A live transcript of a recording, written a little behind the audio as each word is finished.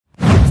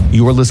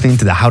You are listening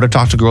to the How to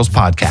Talk to Girls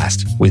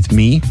podcast with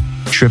me,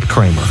 Trip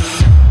Kramer.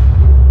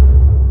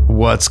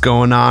 What's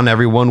going on,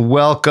 everyone?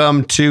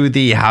 Welcome to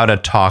the How to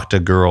Talk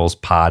to Girls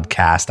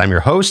podcast. I'm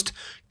your host,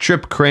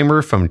 Trip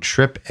Kramer from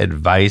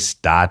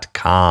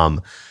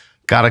tripadvice.com.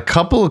 Got a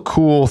couple of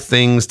cool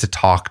things to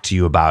talk to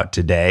you about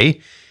today.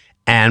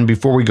 And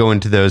before we go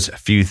into those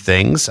few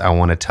things, I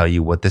want to tell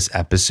you what this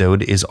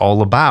episode is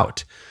all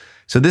about.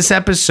 So this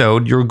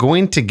episode, you're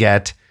going to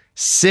get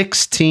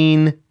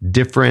 16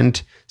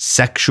 different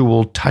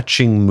sexual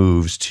touching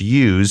moves to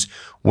use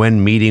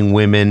when meeting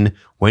women,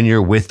 when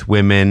you're with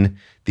women.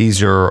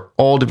 These are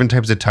all different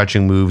types of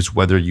touching moves,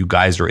 whether you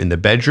guys are in the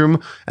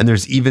bedroom, and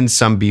there's even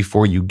some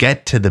before you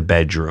get to the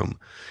bedroom.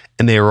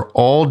 And they are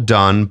all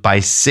done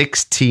by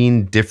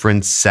 16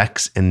 different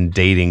sex and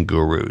dating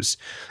gurus.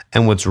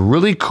 And what's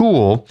really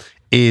cool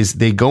is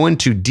they go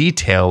into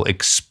detail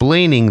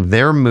explaining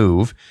their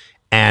move,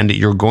 and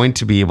you're going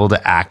to be able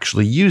to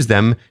actually use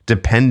them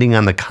depending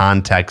on the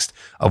context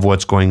of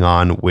what's going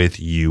on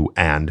with you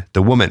and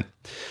the woman.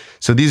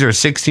 So these are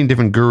 16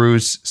 different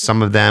gurus.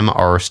 Some of them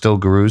are still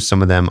gurus.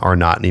 Some of them are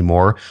not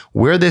anymore.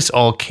 Where this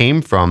all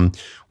came from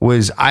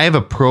was I have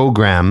a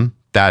program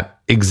that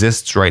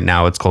exists right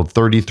now. It's called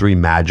 33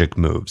 Magic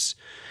Moves.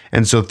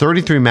 And so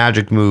 33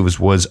 Magic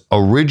Moves was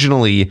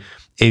originally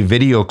a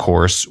video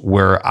course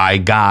where I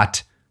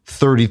got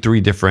 33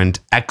 different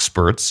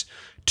experts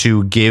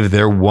to give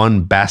their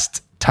one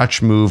best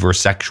touch move or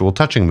sexual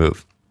touching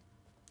move.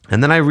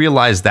 And then I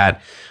realized that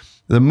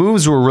the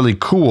moves were really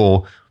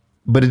cool,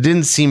 but it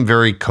didn't seem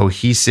very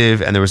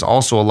cohesive. And there was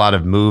also a lot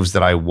of moves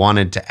that I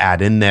wanted to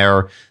add in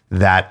there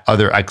that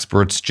other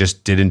experts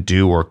just didn't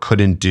do or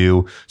couldn't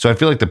do. So I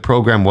feel like the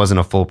program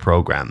wasn't a full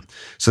program.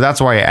 So that's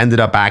why I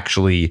ended up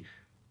actually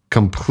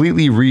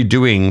completely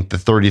redoing the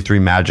 33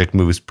 Magic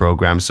Moves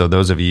program. So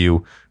those of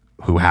you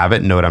who have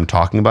it know what I'm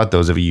talking about.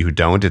 Those of you who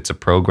don't, it's a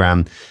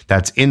program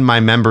that's in my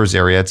members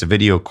area. It's a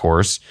video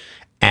course,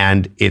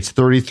 and it's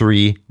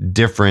 33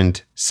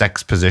 different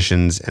sex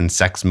positions and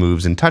sex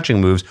moves and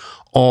touching moves,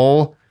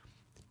 all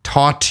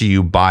taught to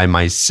you by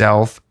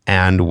myself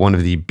and one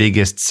of the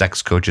biggest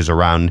sex coaches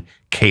around,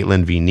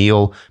 Caitlin V.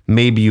 Neal.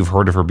 Maybe you've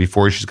heard of her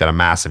before. She's got a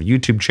massive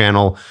YouTube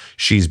channel.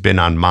 She's been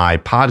on my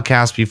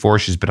podcast before.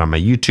 She's been on my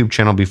YouTube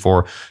channel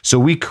before. So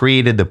we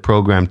created the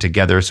program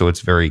together, so it's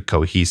very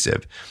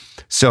cohesive.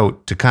 So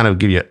to kind of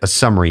give you a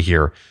summary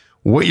here,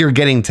 what you're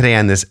getting today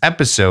on this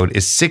episode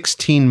is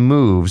 16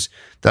 moves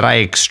that I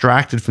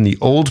extracted from the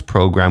old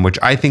program, which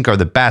I think are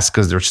the best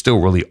because they're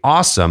still really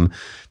awesome.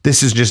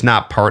 This is just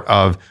not part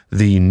of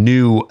the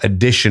new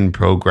edition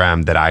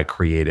program that I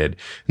created.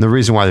 And the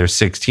reason why there's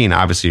 16,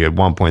 obviously at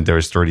one point there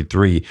was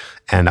 33,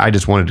 and I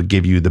just wanted to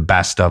give you the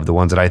best of the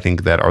ones that I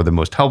think that are the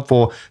most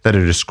helpful, that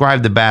are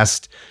described the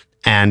best,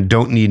 and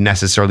don't need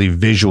necessarily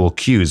visual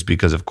cues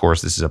because, of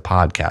course, this is a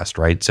podcast,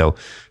 right? So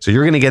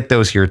you're going to get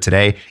those here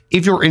today.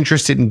 If you're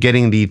interested in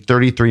getting the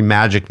 33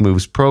 Magic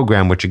Moves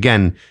program, which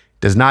again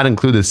does not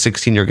include the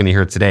 16 you're going to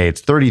hear today, it's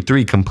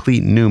 33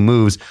 complete new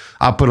moves.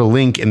 I'll put a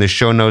link in the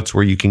show notes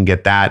where you can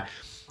get that.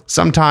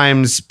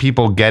 Sometimes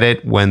people get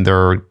it when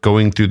they're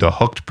going through the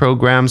Hooked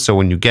program. So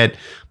when you get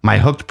my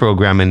Hooked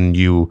program and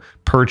you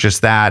purchase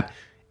that,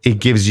 it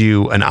gives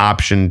you an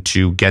option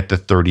to get the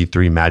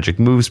 33 Magic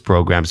Moves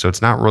program. So it's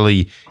not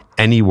really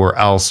anywhere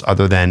else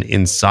other than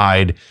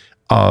inside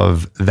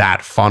of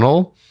that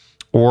funnel,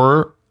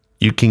 or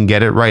you can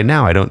get it right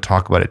now. I don't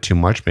talk about it too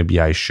much. Maybe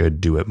I should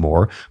do it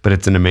more, but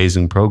it's an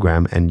amazing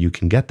program and you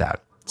can get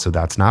that. So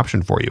that's an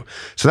option for you.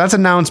 So that's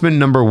announcement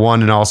number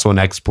one, and also an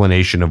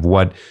explanation of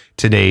what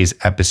today's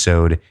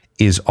episode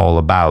is all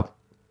about.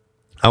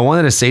 I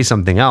wanted to say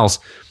something else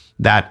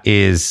that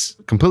is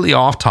completely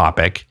off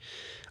topic.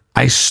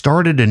 I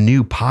started a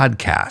new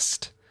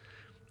podcast,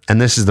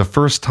 and this is the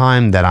first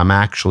time that I'm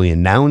actually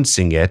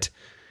announcing it,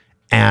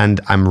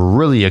 and I'm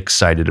really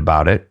excited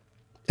about it,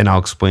 and I'll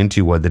explain to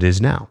you what it is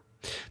now.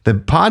 The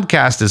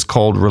podcast is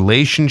called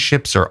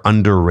Relationships Are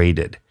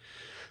Underrated.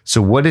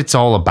 So what it's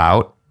all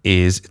about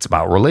is it's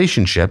about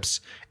relationships,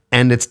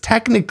 and it's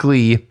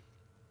technically,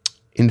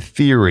 in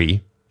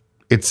theory,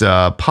 it's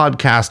a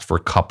podcast for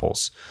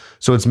couples.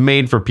 So it's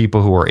made for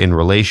people who are in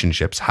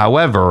relationships.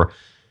 However,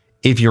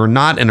 if you're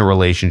not in a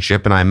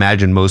relationship, and I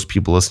imagine most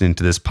people listening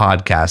to this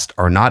podcast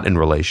are not in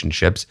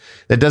relationships,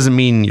 that doesn't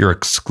mean you're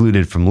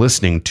excluded from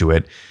listening to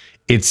it.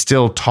 It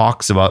still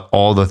talks about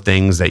all the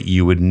things that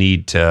you would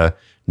need to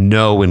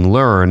know and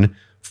learn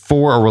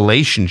for a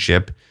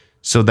relationship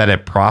so that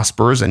it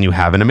prospers and you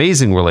have an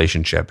amazing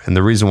relationship. And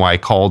the reason why I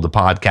called the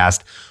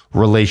podcast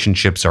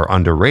Relationships Are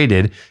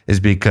Underrated is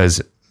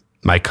because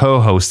my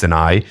co-host and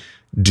I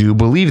do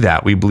believe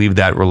that. We believe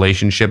that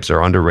relationships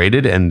are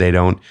underrated, and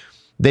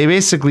they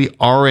basically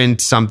aren't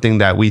something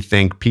that we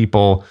think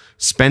people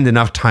spend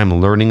enough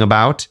time learning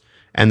about,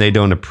 and they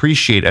don't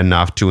appreciate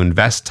enough to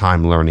invest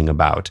time learning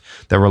about.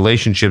 That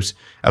relationships,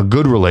 a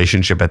good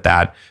relationship at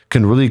that,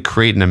 can really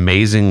create an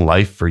amazing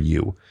life for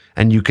you.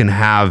 And you can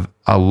have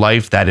a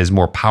life that is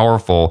more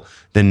powerful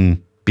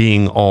than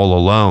being all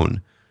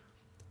alone.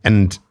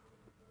 And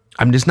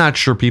I'm just not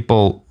sure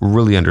people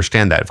really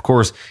understand that. Of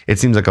course, it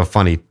seems like a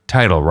funny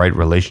title, right?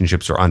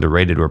 Relationships are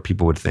underrated, where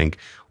people would think,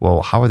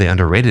 well, how are they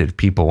underrated if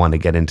people want to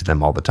get into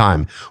them all the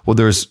time? Well,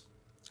 there's,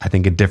 I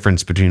think, a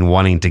difference between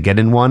wanting to get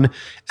in one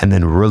and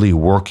then really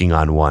working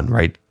on one,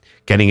 right?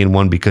 Getting in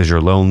one because you're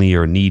lonely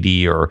or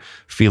needy or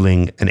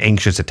feeling an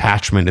anxious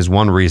attachment is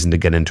one reason to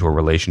get into a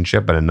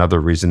relationship. And another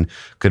reason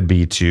could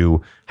be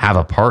to have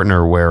a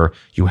partner where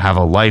you have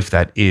a life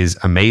that is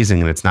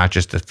amazing and it's not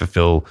just to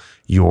fulfill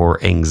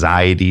your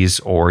anxieties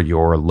or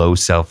your low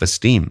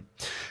self-esteem.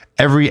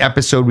 Every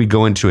episode we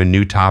go into a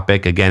new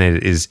topic. Again,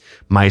 it is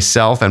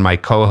myself and my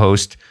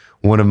co-host,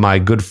 one of my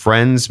good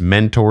friends,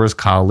 mentors,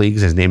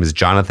 colleagues. His name is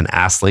Jonathan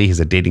Astley. He's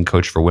a dating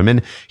coach for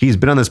women. He's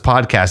been on this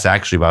podcast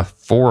actually about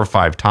 4 or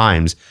 5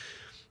 times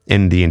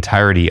in the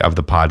entirety of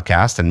the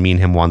podcast, and me and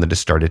him wanted to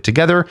start it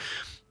together.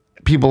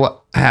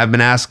 People have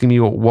been asking me,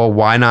 well,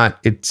 why not?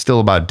 It's still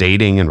about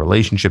dating and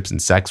relationships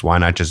and sex. Why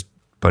not just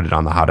put it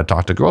on the How to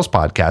Talk to Girls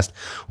podcast?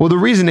 Well, the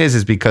reason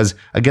is because,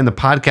 again, the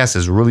podcast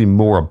is really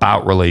more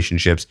about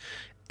relationships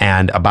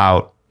and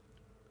about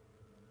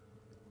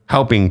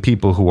helping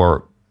people who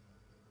are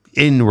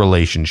in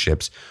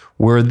relationships,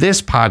 where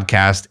this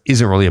podcast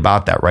isn't really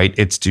about that, right?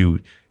 It's to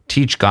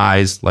teach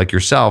guys like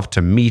yourself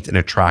to meet and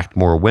attract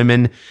more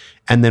women.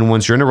 And then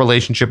once you're in a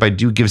relationship, I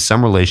do give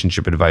some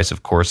relationship advice,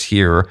 of course,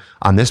 here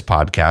on this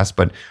podcast,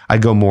 but I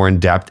go more in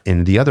depth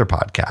in the other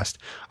podcast.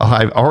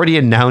 I've already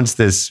announced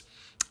this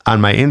on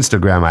my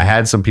Instagram. I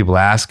had some people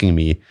asking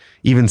me,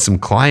 even some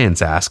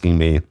clients asking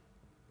me,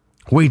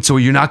 wait, so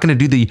you're not going to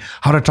do the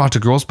How to Talk to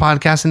Girls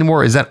podcast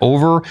anymore? Is that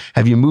over?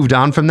 Have you moved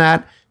on from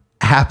that?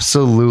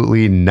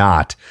 Absolutely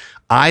not.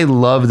 I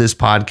love this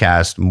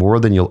podcast more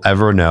than you'll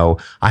ever know.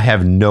 I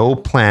have no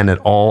plan at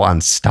all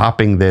on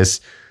stopping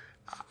this.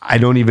 I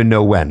don't even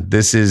know when.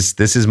 This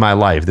is my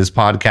life. This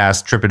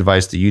podcast, Trip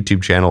Advice, the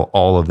YouTube channel,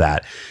 all of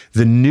that.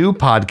 The new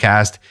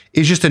podcast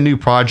is just a new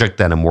project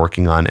that I'm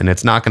working on, and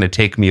it's not going to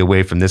take me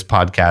away from this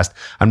podcast.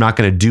 I'm not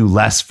going to do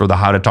less for the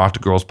How to Talk to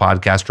Girls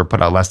podcast or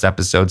put out less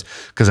episodes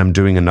because I'm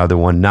doing another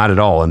one. Not at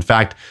all. In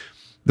fact,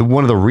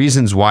 one of the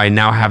reasons why I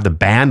now have the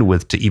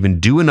bandwidth to even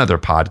do another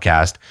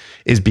podcast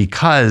is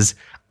because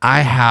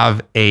I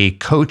have a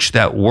coach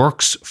that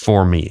works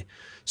for me.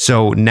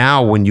 So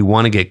now when you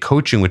want to get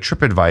coaching with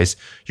Trip Advice,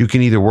 you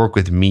can either work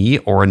with me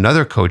or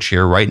another coach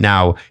here. Right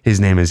now, his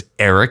name is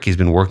Eric. He's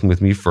been working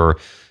with me for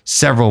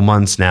several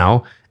months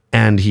now,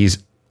 and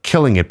he's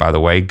killing it, by the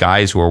way.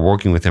 Guys who are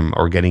working with him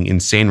are getting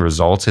insane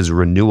results. His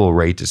renewal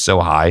rate is so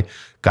high.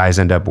 Guys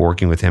end up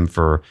working with him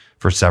for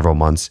several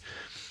months.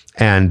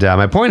 And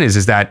my point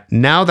is that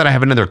now that I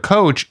have another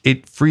coach,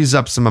 it frees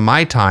up some of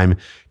my time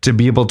to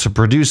be able to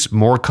produce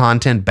more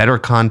content, better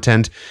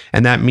content.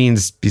 And that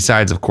means,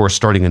 besides, of course,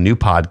 starting a new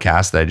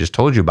podcast that I just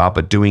told you about,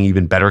 but doing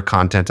even better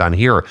content on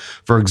here.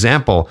 For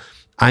example,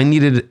 I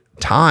needed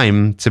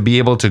time to be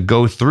able to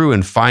go through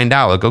and find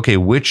out, like, okay,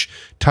 which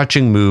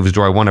touching moves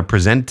do I want to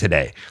present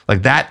today?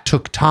 Like, that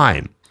took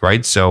time,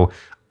 right? So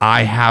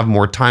I have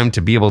more time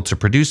to be able to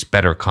produce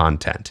better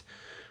content.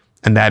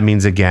 And that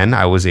means, again,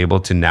 I was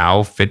able to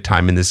now fit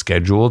time in the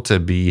schedule to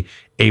be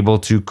able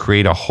to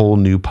create a whole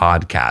new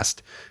podcast.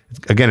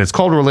 Again, it's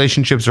called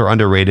Relationships Are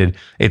Underrated.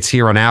 It's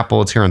here on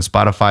Apple. It's here on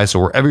Spotify. So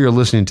wherever you're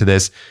listening to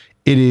this,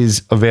 it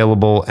is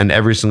available. And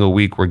every single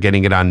week, we're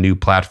getting it on new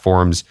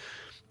platforms.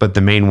 But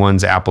the main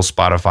ones, Apple,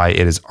 Spotify,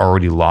 it is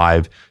already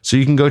live. So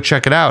you can go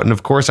check it out. And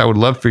of course, I would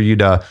love for you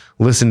to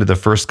listen to the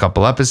first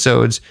couple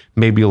episodes.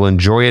 Maybe you'll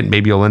enjoy it.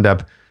 Maybe you'll end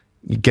up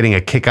getting a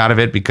kick out of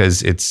it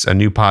because it's a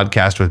new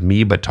podcast with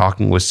me, but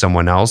talking with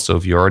someone else. So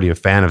if you're already a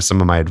fan of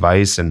some of my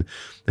advice and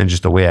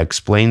just the way I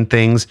explain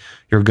things,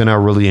 you're going to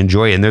really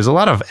enjoy it. And there's a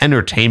lot of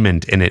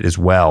entertainment in it as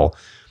well.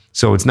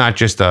 So it's not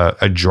just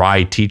a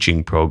dry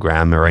teaching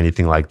program or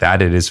anything like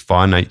that. It is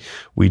fun.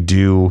 We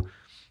do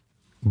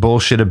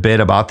bullshit a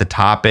bit about the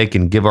topic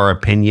and give our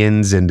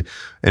opinions, and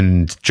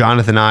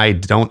Jonathan and I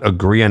don't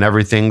agree on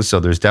everything. So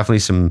there's definitely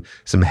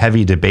some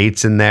heavy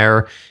debates in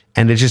there.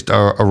 And it's just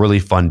a really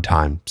fun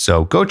time.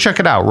 So go check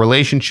it out.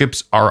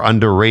 Relationships Are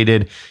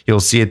Underrated.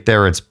 You'll see it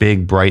there. It's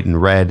big, bright, and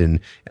red.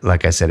 And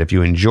like I said, if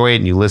you enjoy it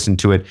and you listen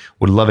to it,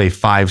 would love a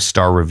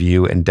 5-star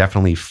review and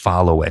definitely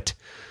follow it.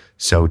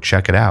 So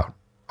check it out.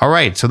 All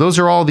right, so those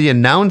are all the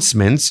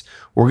announcements.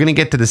 We're going to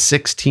get to the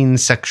 16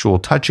 sexual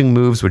touching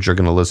moves, which you're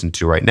going to listen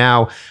to right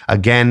now.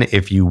 Again,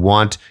 if you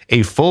want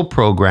a full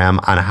program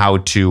on how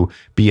to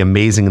be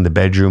amazing in the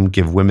bedroom,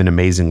 give women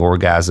amazing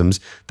orgasms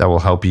that will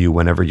help you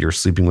whenever you're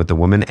sleeping with a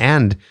woman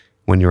and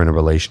when you're in a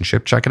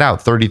relationship, check it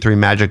out. 33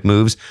 Magic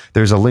Moves.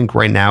 There's a link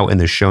right now in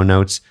the show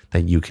notes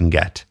that you can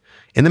get.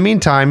 In the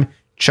meantime,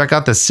 check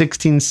out the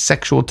 16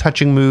 sexual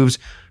touching moves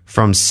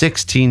from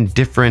 16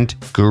 different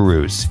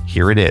gurus.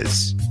 Here it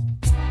is.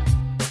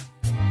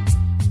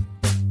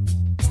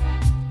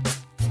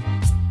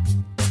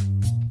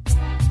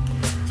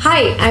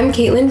 Hi, I'm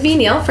Caitlin V.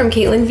 Neal from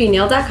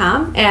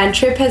CaitlinVneal.com, and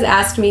Trip has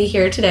asked me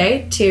here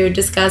today to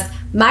discuss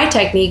my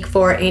technique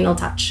for anal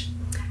touch.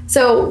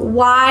 So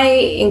why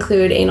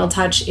include anal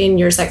touch in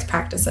your sex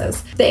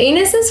practices? The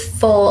anus is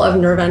full of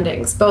nerve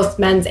endings, both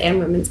men's and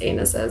women's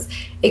anuses.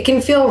 It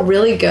can feel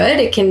really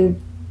good. It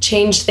can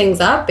change things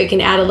up. It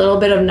can add a little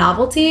bit of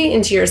novelty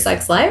into your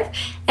sex life.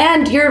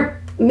 And you're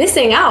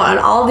missing out on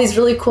all these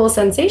really cool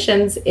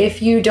sensations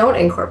if you don't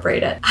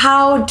incorporate it.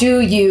 How do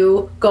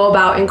you go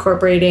about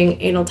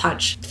incorporating anal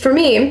touch? For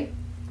me,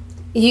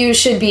 you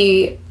should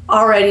be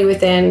already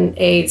within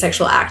a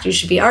sexual act. You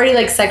should be already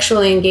like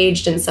sexually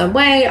engaged in some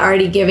way,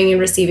 already giving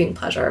and receiving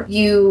pleasure.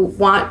 You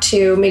want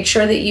to make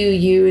sure that you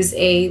use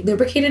a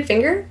lubricated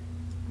finger.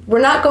 We're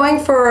not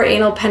going for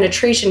anal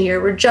penetration here.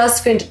 We're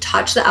just going to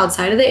touch the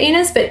outside of the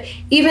anus, but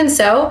even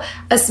so,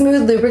 a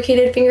smooth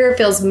lubricated finger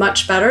feels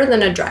much better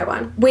than a dry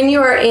one. When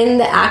you are in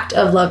the act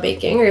of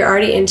lovemaking or you're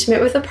already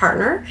intimate with a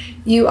partner,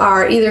 you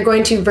are either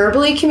going to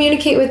verbally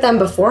communicate with them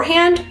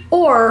beforehand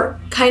or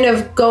kind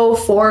of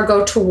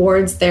go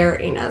towards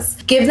their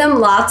anus. Give them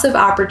lots of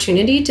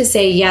opportunity to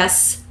say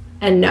yes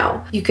and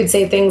no. You could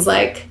say things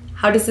like,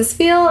 how does this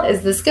feel?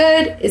 Is this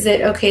good? Is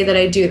it okay that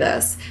I do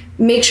this?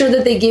 Make sure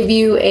that they give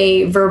you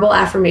a verbal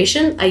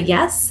affirmation, a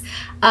yes.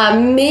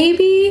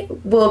 Maybe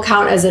will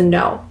count as a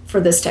no for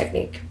this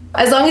technique.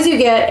 As long as you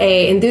get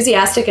an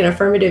enthusiastic and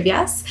affirmative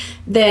yes,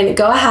 then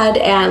go ahead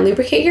and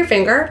lubricate your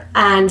finger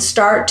and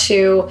start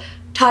to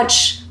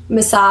touch,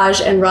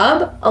 massage, and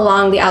rub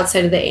along the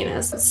outside of the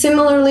anus.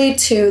 Similarly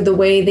to the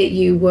way that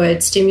you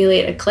would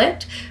stimulate a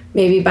clit,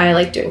 maybe by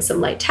like doing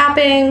some light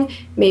tapping,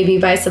 maybe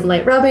by some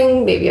light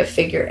rubbing, maybe a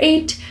figure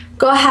 8.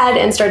 Go ahead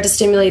and start to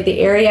stimulate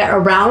the area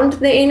around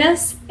the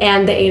anus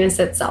and the anus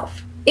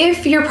itself.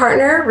 If your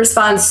partner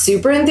responds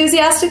super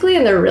enthusiastically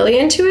and they're really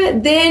into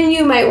it, then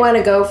you might want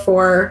to go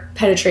for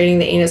penetrating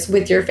the anus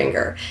with your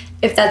finger.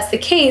 If that's the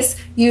case,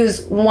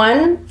 use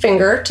one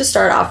finger to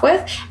start off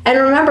with. And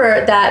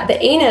remember that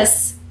the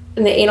anus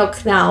and the anal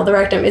canal, the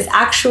rectum, is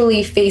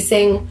actually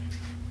facing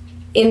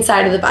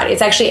inside of the body.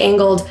 It's actually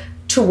angled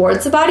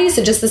towards the body.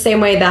 So just the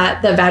same way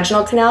that the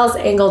vaginal canal is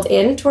angled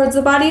in towards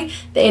the body,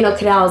 the anal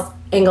canal is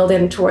angled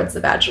in towards the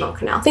vaginal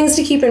canal. Things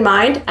to keep in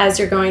mind as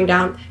you're going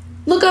down.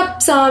 Look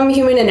up some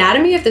human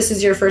anatomy if this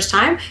is your first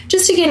time,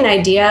 just to get an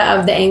idea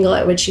of the angle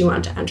at which you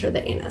want to enter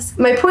the anus.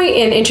 My point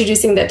in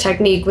introducing the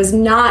technique was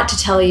not to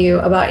tell you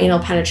about anal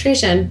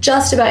penetration,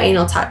 just about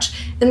anal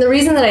touch. And the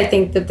reason that I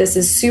think that this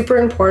is super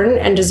important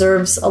and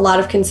deserves a lot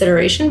of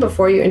consideration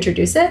before you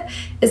introduce it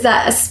is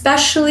that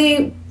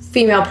especially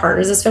female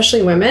partners,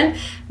 especially women,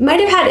 might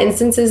have had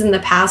instances in the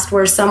past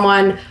where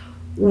someone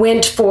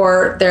went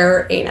for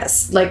their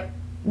anus, like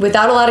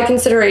without a lot of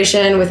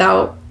consideration,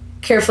 without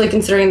carefully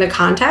considering the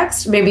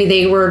context. Maybe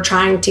they were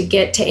trying to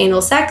get to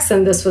anal sex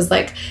and this was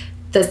like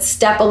the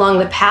step along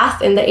the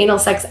path in the anal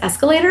sex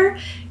escalator.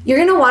 You're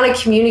going to want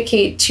to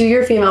communicate to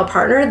your female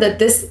partner that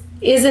this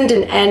isn't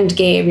an end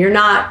game. You're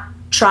not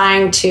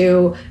trying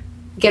to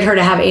get her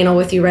to have anal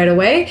with you right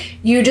away.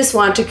 You just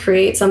want to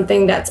create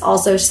something that's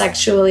also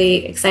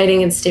sexually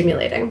exciting and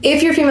stimulating.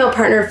 If your female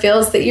partner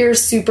feels that you're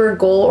super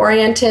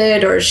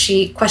goal-oriented or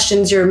she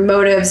questions your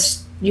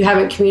motives, you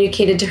haven't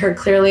communicated to her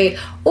clearly,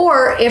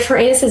 or if her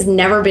anus has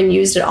never been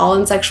used at all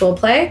in sexual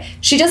play,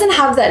 she doesn't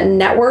have that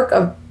network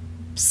of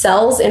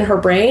cells in her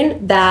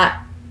brain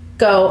that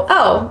go,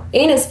 oh,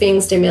 anus being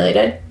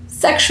stimulated,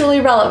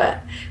 sexually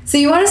relevant. So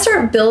you want to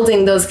start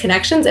building those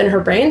connections in her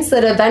brain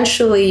so that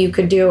eventually you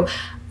could do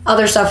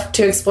other stuff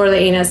to explore the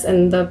anus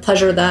and the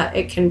pleasure that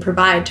it can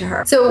provide to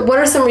her. So what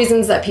are some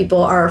reasons that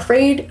people are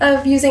afraid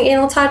of using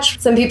anal touch?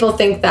 Some people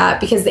think that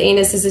because the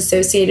anus is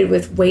associated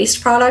with waste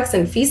products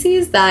and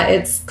feces, that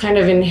it's kind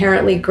of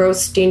inherently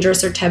gross,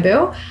 dangerous, or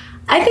taboo.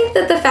 I think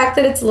that the fact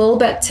that it's a little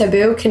bit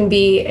taboo can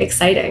be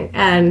exciting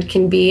and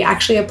can be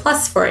actually a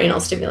plus for anal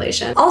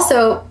stimulation.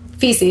 Also,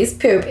 feces,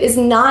 poop, is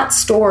not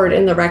stored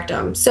in the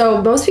rectum.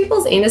 So most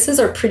people's anuses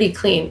are pretty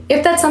clean.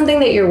 If that's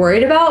something that you're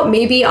worried about,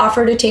 maybe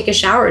offer to take a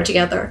shower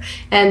together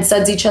and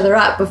suds each other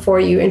up before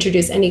you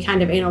introduce any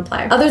kind of anal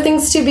play. Other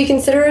things to be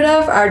considerate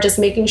of are just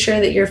making sure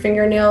that your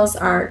fingernails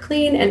are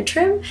clean and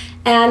trim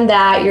and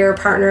that your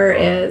partner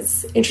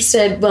is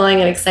interested,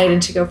 willing, and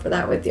excited to go for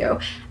that with you.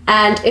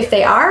 And if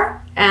they are,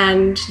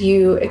 and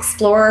you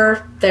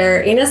explore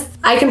their anus,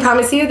 I can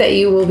promise you that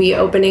you will be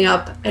opening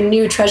up a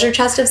new treasure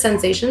chest of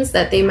sensations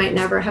that they might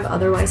never have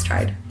otherwise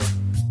tried.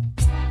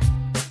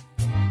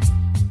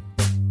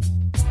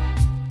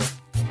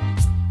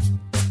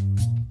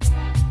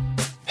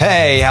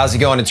 Hey, how's it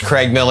going? It's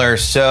Craig Miller.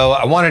 So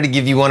I wanted to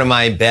give you one of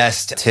my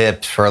best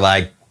tips for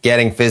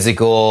getting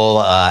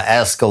physical.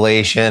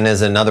 Escalation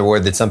is another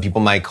word that some people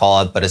might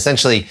call it, but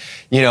essentially,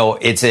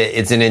 it's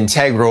an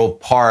integral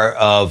part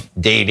of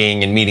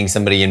dating and meeting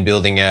somebody and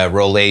building a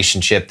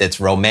relationship that's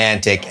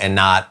romantic and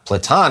not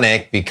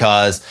platonic,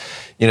 because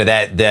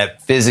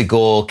that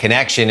physical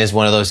connection is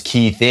one of those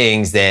key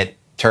things that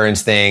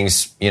turns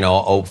things,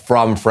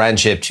 from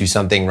friendship to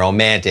something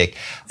romantic.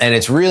 And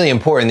it's really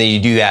important that you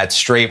do that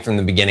straight from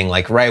the beginning,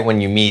 like right when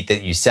you meet,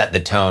 that you set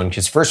the tone,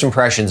 because first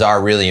impressions are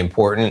really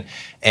important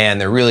and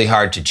they're really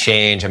hard to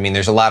change. I mean,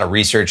 there's a lot of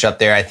research up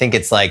there. I think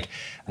it's 90%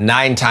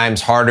 9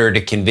 times harder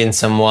to convince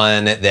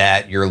someone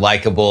that you're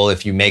likable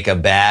if you make a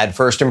bad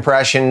first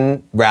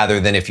impression rather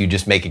than if you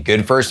just make a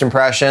good first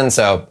impression.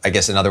 So I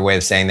guess another way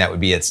of saying that would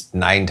be it's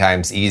 9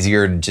 times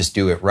easier to just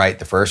do it right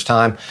the first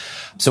time.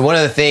 So one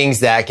of the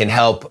things that can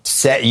help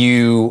set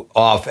you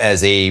off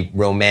as a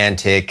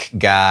romantic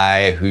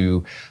guy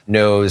who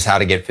knows how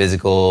to get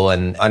physical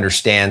and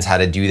understands how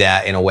to do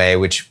that in a way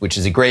which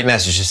is a great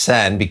message to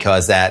send,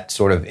 because that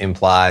sort of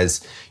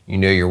implies you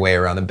know your way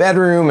around the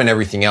bedroom and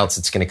everything else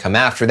that's going to come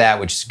after that,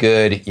 which is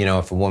good. You know,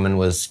 if a woman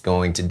was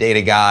going to date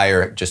a guy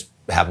or just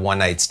have one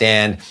night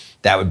stand,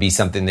 that would be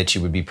something that she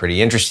would be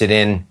pretty interested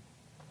in.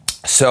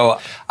 So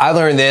I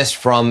learned this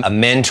from a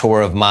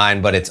mentor of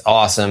mine, but it's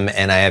awesome,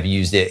 and I have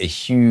used it a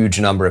huge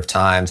number of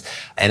times.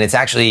 And it's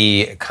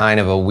actually kind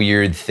of a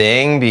weird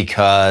thing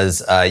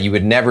because you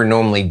would never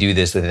normally do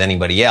this with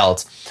anybody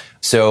else.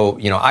 So,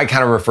 you know, I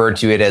kind of refer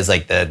to it as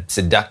like the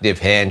seductive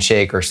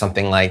handshake or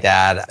something like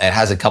that. It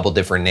has a couple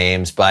different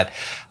names, but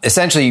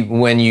essentially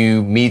when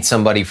you meet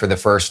somebody for the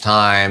first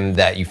time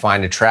that you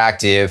find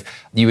attractive,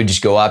 you would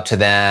just go up to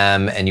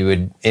them and you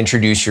would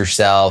introduce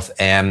yourself,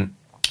 and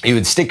you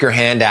would stick your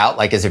hand out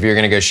like as if you're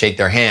going to go shake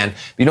their hand.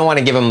 But you don't want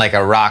to give them like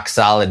a rock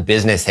solid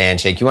business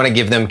handshake. You want to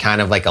give them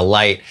kind of like a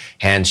light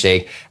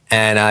handshake.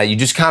 And you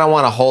just kind of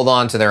want to hold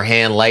on to their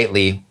hand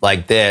lightly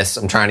like this.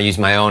 I'm trying to use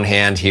my own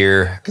hand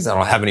here because I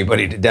don't have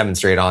anybody to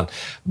demonstrate on.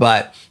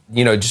 But,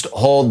 you know, just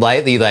hold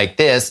lightly like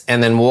this.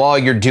 And then while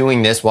you're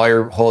doing this, while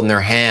you're holding their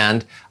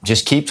hand,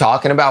 just keep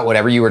talking about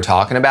whatever you were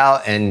talking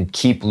about and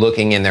keep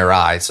looking in their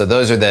eyes. So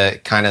those are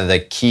the kind of the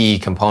key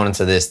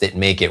components of this that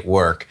make it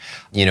work.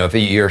 You know, if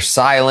you're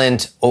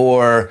silent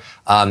or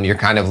you're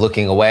kind of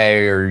looking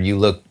away, or you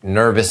look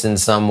nervous in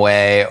some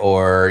way,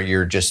 or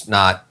you're just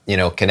not, you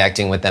know,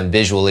 connecting with them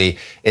visually,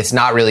 it's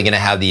not really going to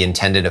have the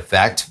intended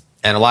effect.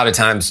 And a lot of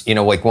times, you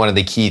know, like one of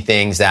the key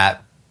things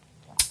that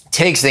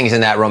takes things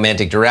in that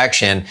romantic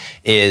direction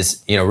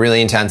is, you know,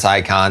 really intense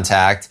eye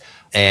contact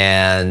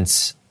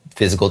and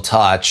physical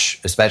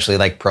touch, especially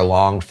like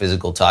prolonged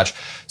physical touch.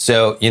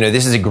 So, you know,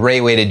 this is a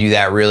great way to do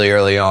that really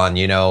early on.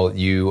 You know,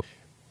 you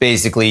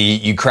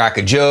crack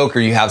a joke or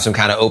you have some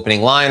kind of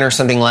opening line or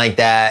something like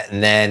that.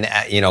 And then,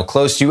 you know,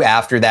 close to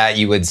after that,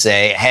 you would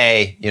say,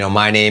 hey, you know,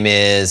 my name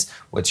is,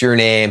 what's your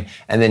name?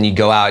 And then you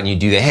go out and you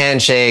do the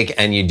handshake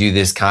and you do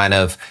this kind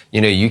of,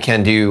 you know, you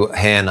can do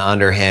hand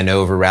under, hand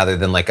over rather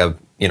than like a,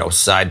 you know,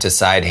 side to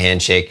side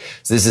handshake.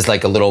 So this is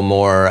like a little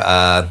more,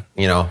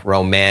 you know,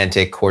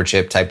 romantic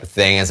courtship type of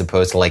thing as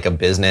opposed to like a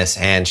business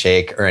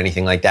handshake or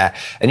anything like that.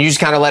 And you just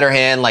kind of let her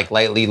hand like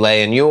lightly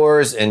lay in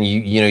yours, and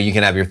you know, you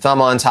can have your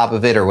thumb on top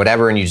of it or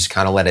whatever, and you just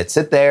kind of let it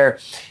sit there.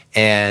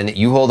 And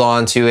you hold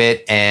on to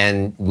it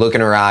and look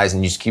in her eyes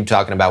and you just keep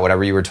talking about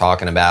whatever you were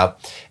talking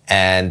about.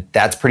 And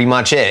that's pretty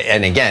much it.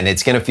 And again,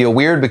 it's going to feel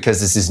weird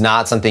because this is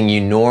not something you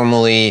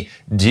normally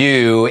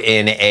do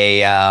in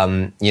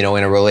a, you know,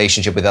 in a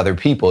relationship with other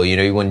people. You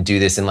know, you wouldn't do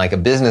this in like a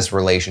business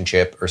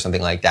relationship or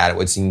something like that. It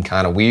would seem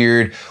kind of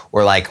weird.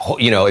 Or like,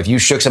 you know, if you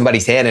shook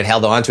somebody's hand and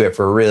held on to it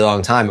for a really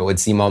long time, it would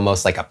seem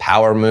almost like a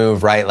power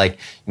move, right? Like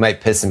you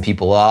might piss some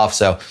people off.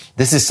 So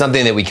this is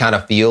something that we kind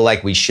of feel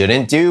like we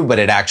shouldn't do, but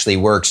it actually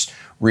works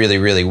really,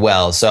 really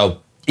well.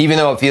 So even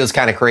though it feels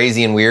kind of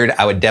crazy and weird,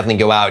 I would definitely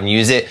go out and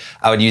use it.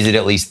 I would use it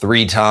at least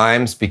 3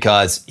 times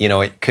because, you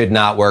know, it could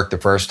not work the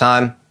first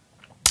time.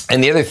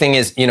 And the other thing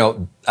is, you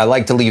know, I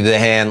like to leave the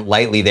hand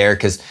lightly there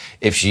because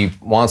if she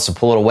wants to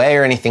pull it away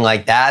or anything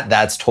like that,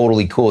 that's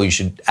totally cool. You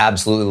should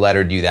absolutely let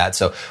her do that.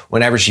 So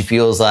whenever she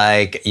feels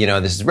like, you know,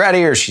 this is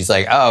ready, or she's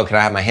like, oh, can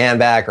I have my hand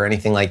back or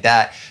anything like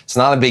that, it's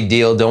not a big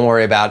deal. Don't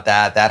worry about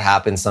that. That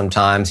happens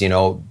sometimes. You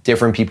know,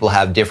 different people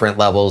have different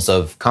levels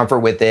of comfort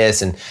with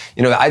this. And,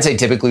 you know, I'd say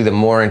typically the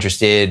more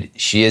interested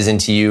she is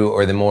into you,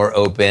 or the more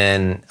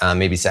open,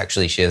 maybe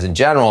sexually she is in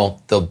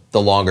general, the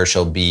longer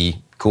she'll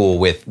be cool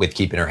with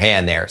keeping her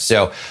hand there.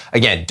 So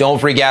again, don't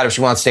freak out if she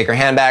wants to take her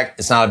hand back.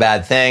 It's not a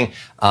bad thing.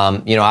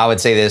 You know, I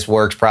would say this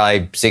works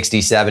probably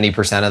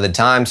 60-70% of the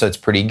time. So it's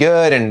pretty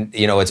good. And,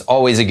 you know, it's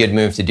always a good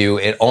move to do.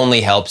 It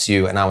only helps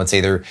you. And I would say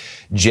there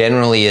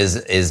generally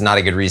is not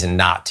a good reason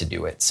not to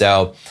do it.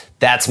 So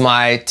that's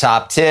my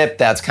top tip.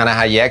 That's kind of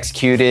how you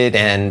execute it.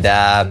 And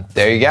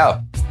there you go.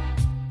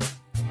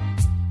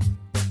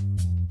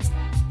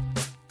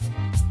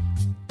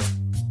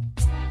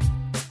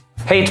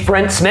 Hey, it's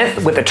Brent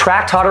Smith with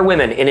Attract Hotter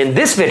Women, and in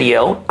this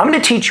video, I'm going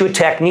to teach you a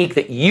technique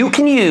that you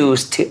can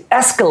use to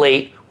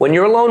escalate when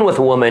you're alone with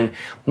a woman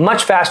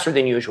much faster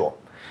than usual.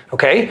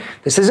 Okay?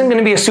 This isn't going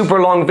to be a super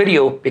long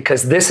video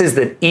because this is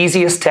the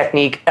easiest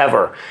technique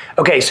ever.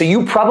 Okay, so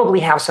you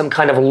probably have some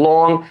kind of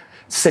long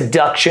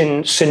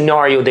seduction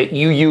scenario that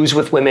you use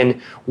with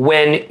women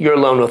when you're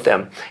alone with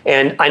them.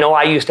 And I know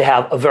I used to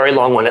have a very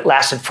long one. It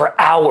lasted for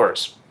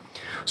hours.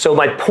 So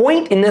my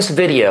point in this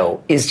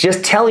video is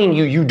just telling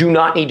you, you do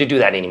not need to do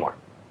that anymore,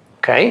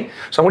 okay?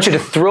 So I want you to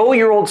throw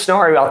your old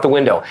scenario out the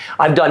window.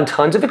 I've done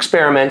tons of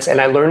experiments and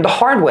I learned the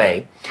hard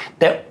way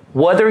that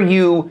Whether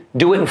you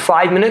do it in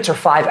 5 minutes or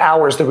 5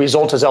 hours, the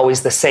result is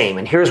always the same.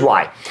 And here's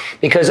why.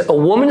 Because a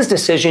woman's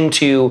decision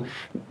to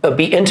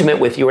be intimate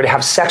with you or to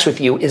have sex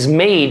with you is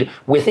made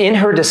within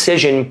her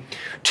decision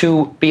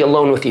to be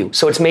alone with you.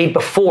 So it's made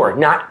before,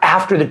 not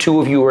after the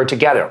two of you are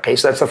together. Okay,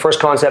 so that's the first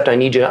concept I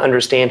need you to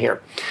understand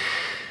here.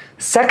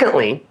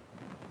 Secondly,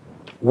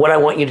 what I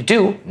want you to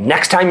do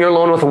next time you're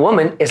alone with a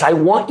woman is I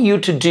want you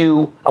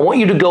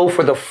to go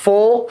for the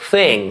full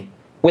thing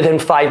within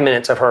 5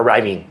 minutes of her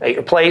arriving at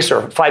your place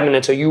or 5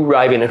 minutes of you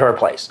arriving at her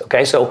place.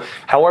 Okay, so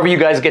however you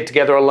guys get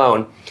together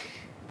alone,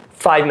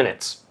 5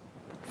 minutes.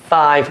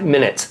 5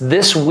 minutes.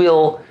 This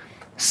will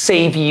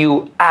save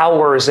you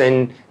hours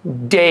and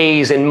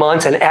days and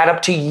months and add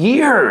up to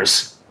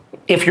years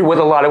if you're with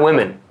a lot of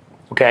women.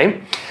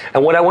 Okay?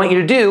 And what I want you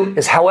to do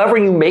is however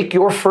you make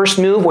your first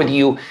move, whether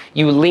you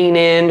lean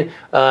in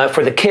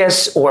for the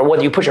kiss or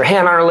whether you put your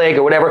hand on her leg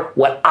or whatever,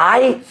 what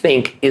I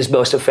think is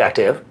most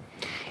effective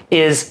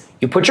is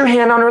you put your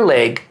hand on her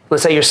leg.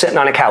 Let's say you're sitting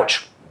on a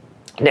couch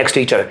next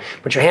to each other.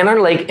 Put your hand on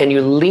her leg and you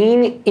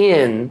lean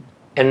in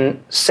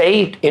and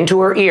say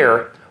into her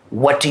ear,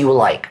 what do you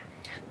like?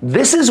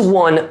 This is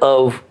one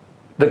of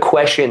the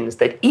questions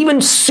that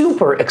even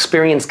super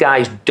experienced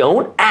guys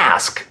don't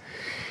ask.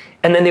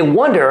 And then they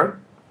wonder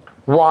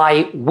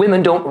why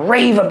women don't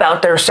rave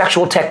about their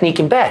sexual technique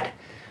in bed.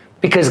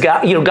 Because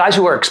guys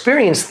who are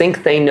experienced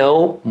think they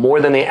know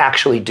more than they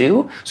actually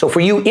do. So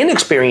for you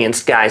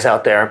inexperienced guys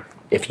out there,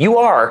 if you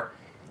are,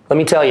 let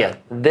me tell you,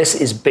 this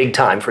is big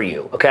time for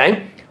you,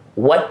 okay?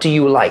 What do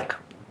you like?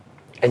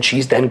 And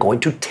she's then going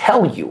to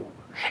tell you.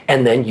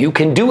 And then you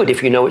can do it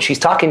if you know what she's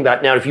talking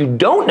about. Now, if you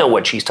don't know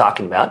what she's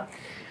talking about,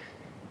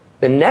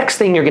 the next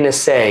thing you're going to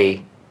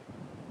say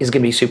is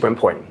going to be super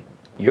important.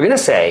 You're going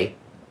to say,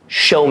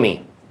 show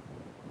me.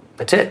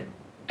 That's it.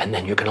 And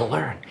then you're going to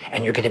learn.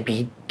 And you're going to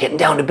be getting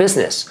down to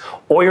business.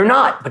 Or you're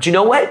not. But you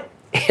know what?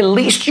 At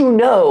least you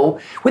know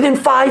within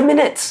 5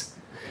 minutes.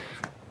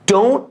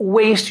 Don't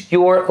waste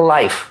your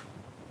life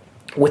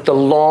with the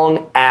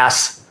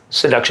long-ass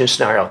seduction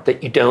scenario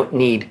that you don't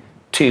need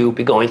to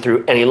be going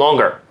through any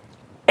longer.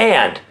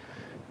 And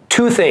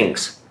 2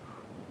 things.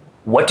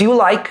 What do you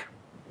like?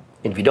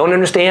 And if you don't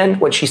understand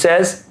what she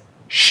says,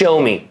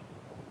 show me.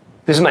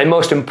 This is my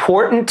most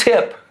important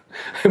tip.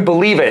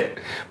 Believe it.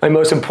 My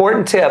most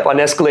important tip on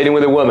escalating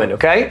with a woman,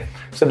 okay?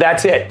 So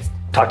that's it.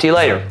 Talk to you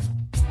later.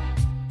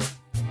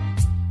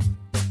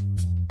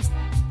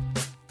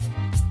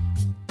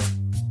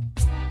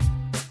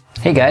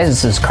 Hey guys,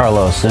 this is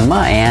Carlos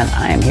Zuma, and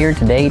I am here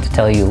today to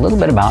tell you a little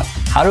bit about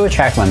how to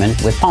attract women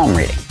with palm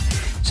reading.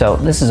 So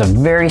this is a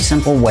very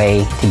simple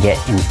way to get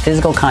in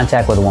physical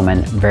contact with a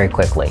woman very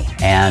quickly,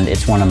 and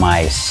it's one of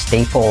my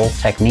staple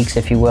techniques,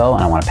 if you will,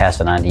 and I want to pass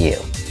it on to you.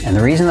 And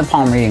the reason the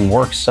palm reading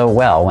works so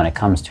well when it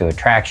comes to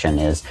attraction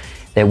is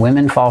that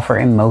women fall for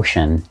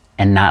emotion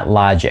and not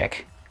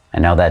logic. I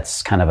know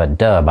that's kind of a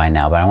duh by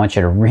now, but I want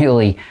you to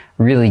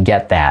really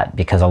get that,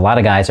 because a lot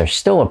of guys are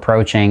still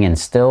approaching and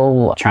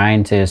still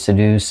trying to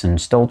seduce and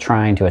still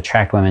trying to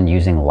attract women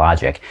using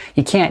logic.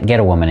 You can't get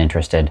a woman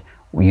interested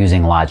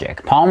using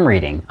logic. Palm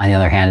reading, on the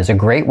other hand, is a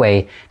great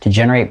way to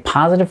generate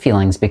positive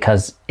feelings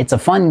because it's a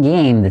fun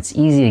game that's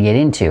easy to get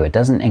into. It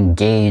doesn't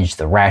engage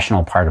the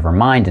rational part of her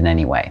mind in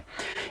any way.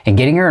 And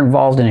getting her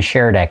involved in a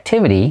shared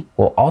activity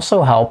will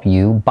also help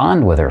you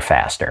bond with her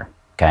faster.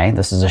 Okay,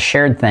 this is a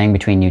shared thing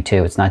between you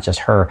two. It's not just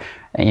her,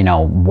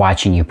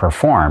 watching you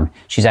perform.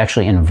 She's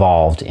actually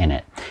involved in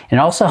it. And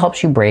it also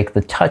helps you break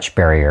the touch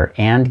barrier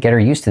and get her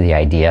used to the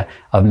idea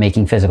of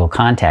making physical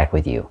contact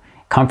with you.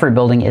 Comfort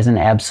building is an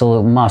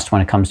absolute must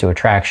when it comes to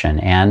attraction,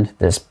 and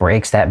this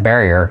breaks that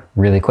barrier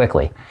really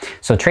quickly.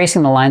 So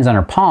tracing the lines on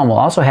her palm will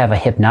also have a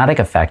hypnotic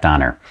effect on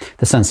her.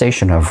 The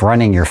sensation of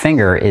running your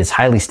finger is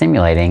highly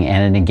stimulating,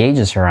 and it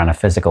engages her on a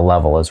physical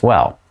level as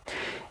well.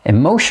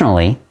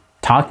 Emotionally,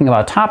 talking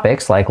about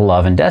topics like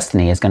love and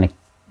destiny is going to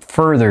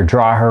further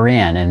draw her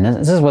in. And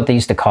this is what they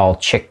used to call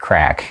chick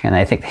crack. And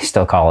I think they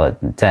still call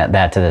it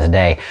that to this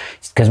day,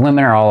 because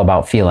women are all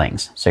about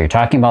feelings. So you're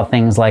talking about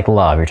things like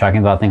love. You're talking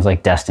about things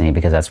like destiny,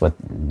 because that's what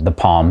the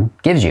palm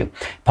gives you.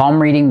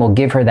 Palm reading will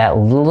give her that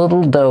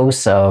little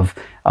dose of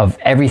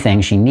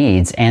everything she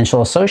needs. And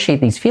she'll associate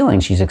these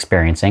feelings she's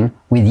experiencing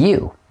with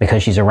you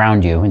because she's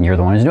around you and you're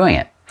the one who's doing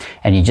it.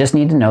 And you just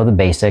need to know the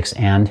basics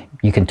and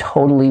you can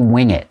totally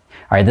wing it.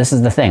 All right, this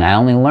is the thing. I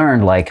only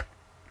learned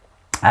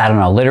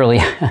literally,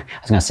 I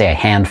was going to say a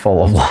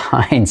handful of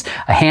lines,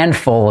 a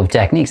handful of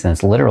techniques, and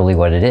it's literally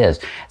what it is.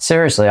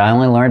 Seriously, I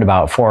only learned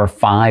about 4 or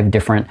 5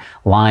 different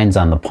lines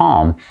on the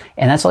palm,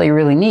 and that's all you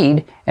really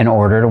need in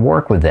order to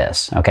work with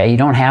this, okay? You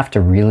don't have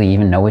to really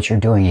even know what you're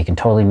doing. You can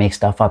totally make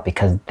stuff up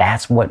because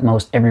that's what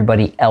most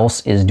everybody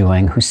else is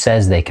doing who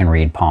says they can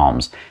read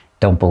palms.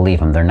 Don't believe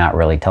them. They're not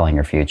really telling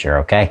your future,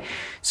 okay?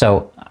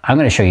 So I'm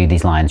going to show you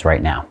these lines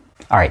right now.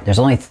 All right, there's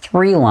only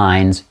 3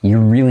 lines you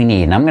really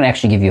need, and I'm going to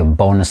actually give you a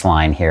bonus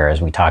line here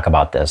as we talk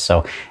about this.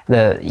 So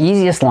the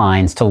easiest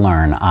lines to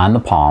learn on the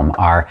palm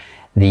are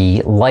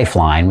the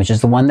lifeline, which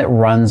is the one that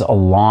runs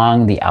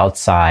along the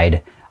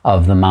outside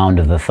of the mound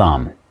of the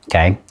thumb.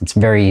 Okay, it's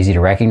very easy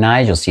to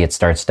recognize. You'll see it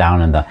starts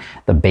down in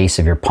the base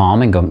of your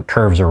palm and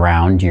curves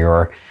around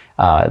your,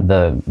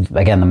 the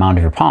mound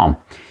of your palm.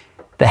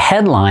 The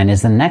headline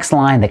is the next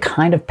line that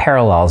kind of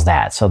parallels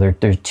that. So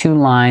there's two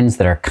lines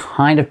that are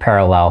kind of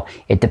parallel.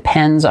 It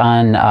depends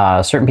on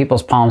certain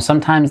people's palms.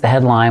 Sometimes the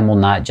headline will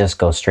not just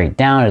go straight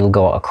down. It'll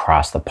go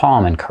across the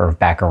palm and curve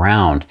back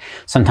around.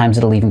 Sometimes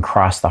it'll even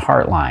cross the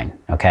heart line,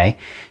 okay?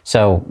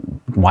 So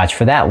watch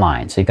for that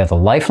line. So you've got the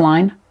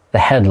lifeline, the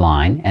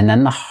headline, and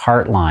then the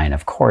heart line.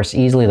 Of course,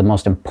 easily the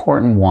most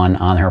important one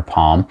on her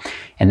palm.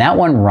 And that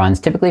one runs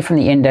typically from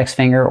the index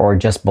finger or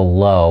just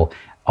below,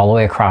 all the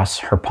way across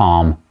her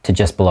palm to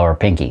just below her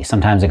pinky.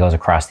 Sometimes it goes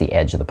across the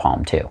edge of the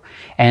palm too.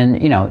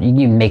 And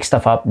you make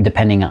stuff up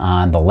depending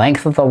on the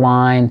length of the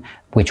line,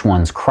 which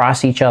ones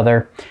cross each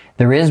other.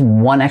 There is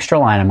one extra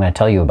line I'm going to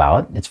tell you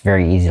about. It's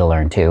very easy to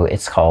learn too.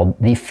 It's called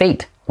the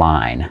fate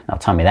line. Now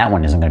tell me that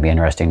one isn't going to be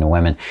interesting to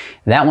women.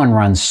 That one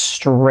runs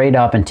straight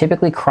up and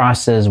typically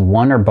crosses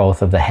one or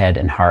both of the head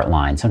and heart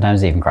lines.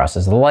 Sometimes it even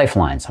crosses the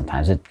lifeline.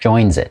 Sometimes it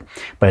joins it.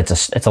 But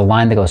it's a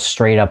line that goes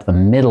straight up the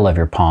middle of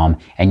your palm,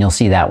 and you'll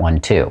see that one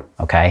too,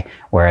 okay?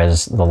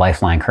 Whereas the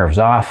lifeline curves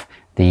off,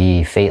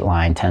 the fate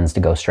line tends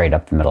to go straight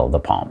up the middle of the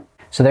palm.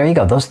 So there you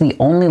go. Those are the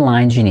only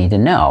lines you need to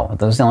know.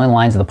 Those are the only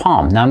lines of the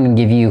palm. Now I'm going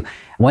to give you,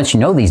 once you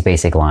know these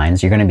basic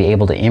lines, you're going to be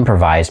able to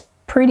improvise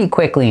pretty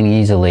quickly and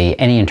easily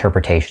any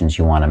interpretations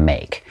you want to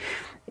make.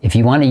 If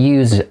you want to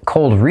use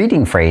cold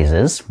reading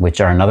phrases,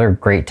 which are another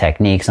great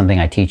technique, something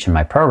I teach in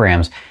my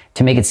programs,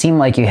 to make it seem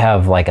like you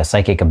have like a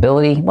psychic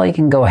ability, well, you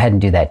can go ahead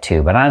and do that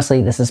too. But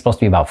honestly, this is supposed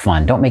to be about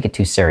fun. Don't make it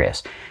too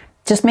serious.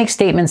 Just make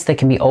statements that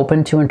can be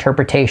open to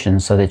interpretation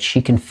so that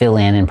she can fill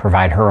in and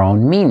provide her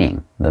own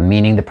meaning, the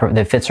meaning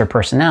that fits her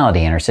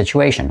personality and her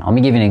situation. Let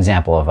me give you an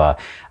example of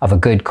a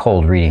good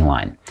cold reading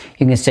line.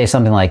 You can say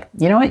something like,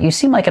 you know what, you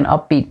seem like an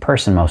upbeat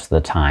person most of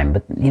the time,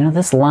 but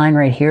this line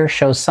right here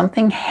shows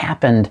something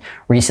happened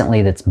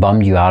recently that's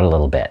bummed you out a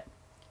little bit.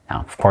 Now,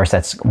 of course,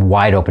 that's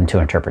wide open to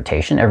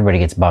interpretation. Everybody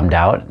gets bummed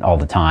out all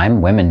the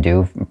time. Women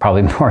do,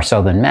 probably more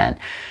so than men.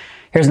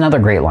 Here's another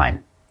great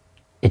line.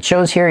 It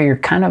shows here you're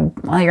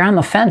you're on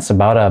the fence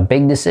about a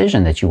big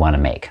decision that you want to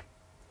make.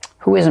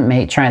 Who isn't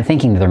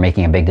thinking that they're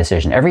making a big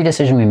decision? Every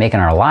decision we make in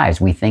our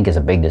lives we think is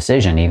a big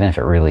decision, even if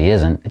it really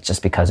isn't. It's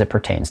just because it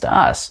pertains to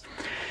us.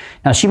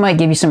 Now, she might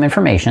give you some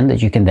information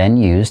that you can then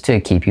use to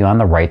keep you on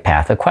the right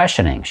path of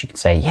questioning. She can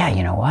say, yeah,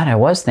 you know what? I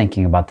was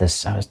thinking about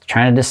this. I was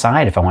trying to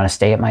decide if I want to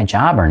stay at my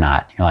job or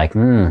not. You're like,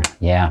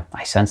 yeah,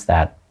 I sense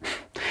that.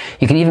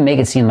 You can even make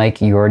it seem like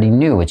you already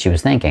knew what she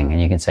was thinking.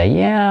 And you can say,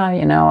 yeah,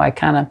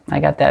 I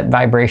got that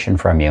vibration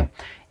from you.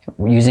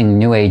 Using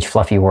new age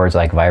fluffy words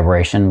like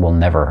vibration will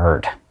never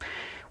hurt.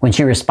 When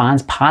she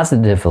responds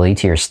positively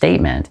to your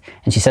statement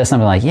and she says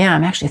something like, yeah,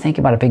 I'm actually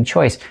thinking about a big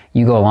choice,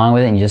 you go along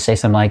with it and you just say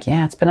something like,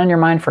 yeah, it's been on your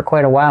mind for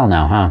quite a while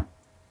now, huh?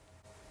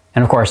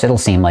 And of course, it'll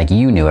seem like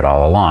you knew it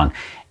all along.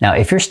 Now,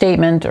 if your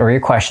statement or your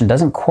question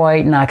doesn't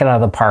quite knock it out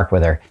of the park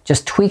with her,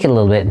 just tweak it a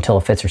little bit until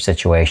it fits her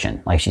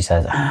situation. Like she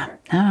says, I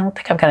don't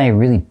think I've got any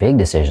really big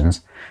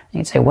decisions. You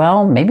can say,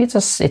 well, maybe it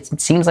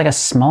seems like a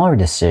smaller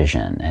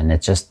decision and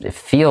it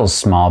feels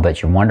small,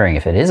 but you're wondering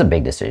if it is a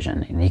big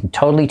decision. And you can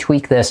totally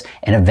tweak this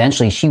and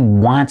eventually she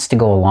wants to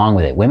go along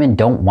with it. Women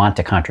don't want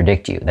to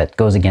contradict you. That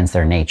goes against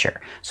their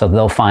nature. So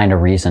they'll find a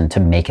reason to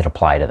make it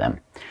apply to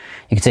them.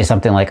 You could say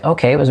something like,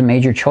 okay, it was a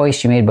major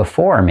choice you made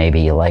before,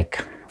 maybe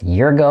like a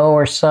year ago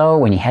or so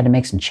when you had to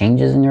make some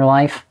changes in your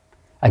life.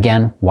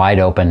 Again, wide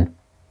open,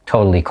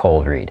 totally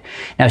cold read.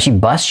 Now, if she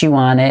busts you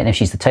on it, and if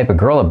she's the type of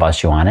girl that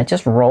busts you on it,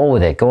 just roll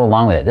with it, go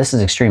along with it. This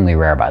is extremely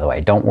rare, by the way.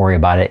 Don't worry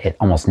about it. It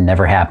almost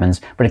never happens.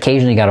 But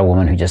occasionally you got a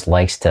woman who just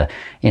likes to,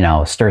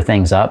 stir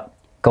things up.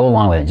 Go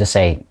along with it. Just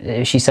say,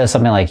 if she says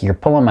something like, you're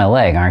pulling my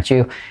leg, aren't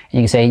you? And you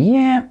can say,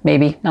 yeah,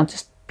 maybe. Now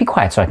just be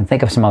quiet so I can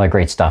think of some other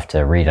great stuff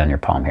to read on your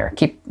palm here.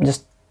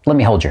 Just let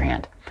me hold your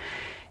hand.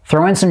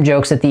 Throw in some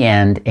jokes at the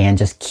end and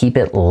just keep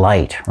it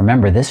light.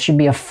 Remember, this should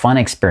be a fun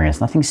experience,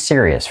 nothing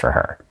serious for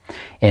her.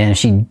 And if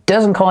she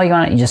doesn't call you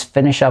on it, you just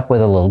finish up with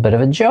a little bit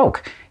of a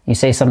joke. You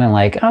say something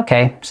like,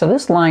 okay, so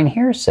this line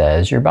here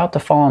says you're about to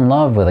fall in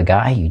love with a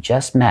guy you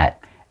just met.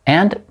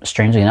 And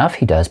strangely enough,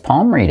 he does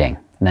palm reading.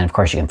 And then, of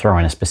course, you can throw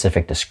in a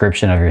specific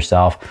description of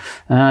yourself.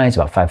 He's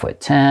about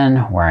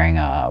 5'10", wearing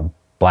a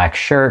black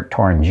shirt,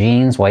 torn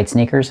jeans, white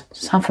sneakers.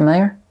 Sound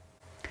familiar?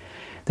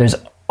 There's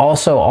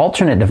also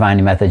alternate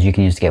divining methods you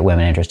can use to get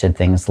women interested.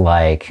 Things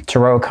like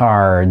tarot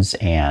cards,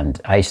 and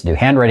I used to do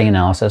handwriting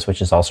analysis,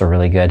 which is also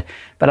really good.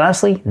 But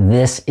honestly,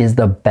 this is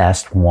the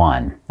best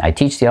one. I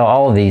teach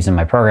all of these in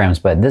my programs,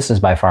 but this is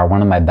by far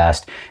one of my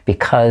best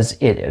because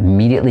it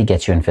immediately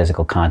gets you in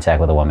physical contact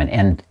with a woman,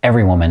 and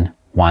every woman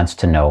wants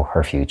to know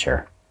her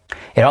future.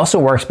 It also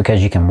works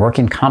because you can work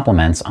in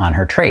compliments on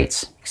her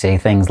traits. You say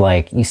things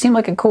like, you seem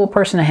like a cool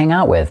person to hang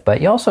out with,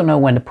 but you also know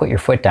when to put your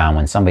foot down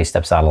when somebody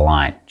steps out of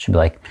line. She'll be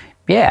like,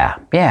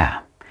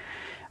 yeah.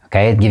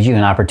 Okay, it gives you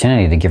an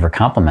opportunity to give her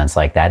compliments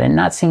like that and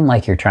not seem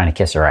like you're trying to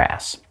kiss her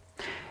ass.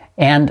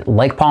 And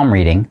like palm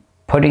reading,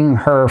 putting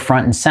her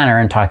front and center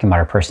and talking about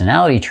her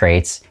personality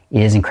traits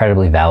is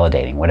incredibly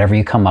validating. Whatever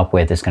you come up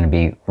with is going to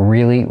be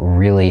really,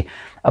 really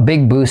a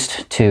big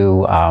boost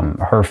to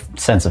her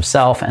sense of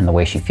self and the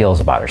way she feels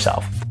about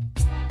herself.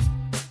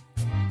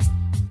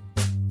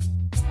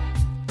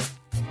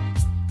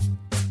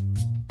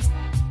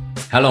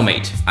 Hello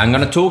mate, I'm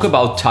gonna talk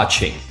about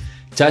touching.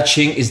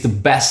 Touching is the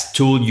best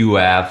tool you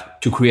have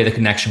to create a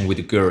connection with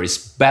a girl. It's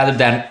better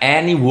than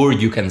any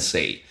word you can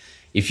say.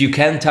 If you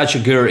can touch a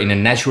girl in a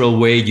natural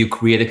way, you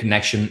create a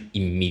connection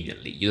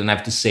immediately. You don't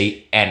have to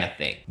say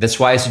anything.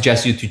 That's why I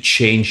suggest you to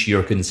change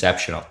your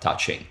conception of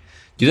touching.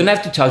 You don't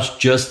have to touch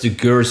just the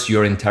girls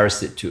you're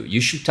interested to.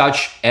 You should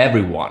touch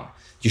everyone.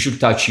 You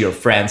should touch your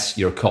friends,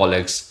 your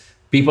colleagues,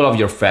 people of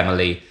your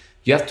family.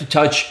 You have to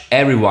touch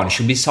everyone. It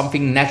should be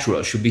something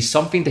natural. It should be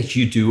something that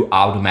you do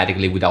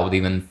automatically without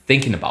even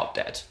thinking about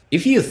that.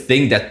 If you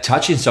think that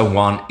touching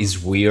someone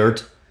is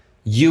weird,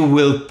 you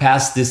will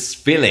pass this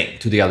feeling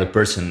to the other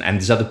person, and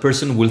this other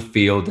person will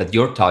feel that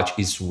your touch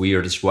is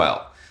weird as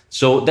well.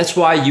 So that's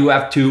why you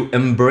have to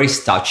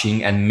embrace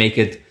touching and make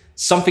it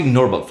something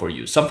normal for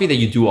you, something that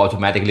you do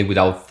automatically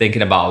without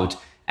thinking about,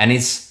 and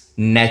it's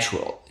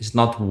natural. It's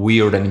not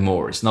weird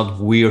anymore. It's not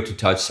weird to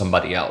touch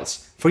somebody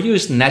else. For you,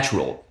 it's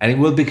natural, and it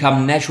will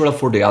become natural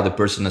for the other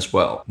person as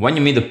well. When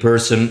you meet a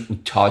person who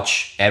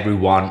touch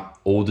everyone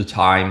all the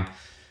time,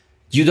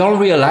 you don't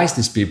realize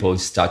this people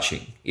is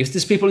touching. If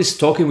this people is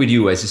talking with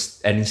you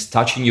and is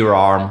touching your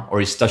arm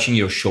or is touching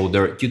your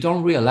shoulder, you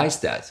don't realize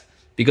that.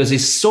 Because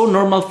it's so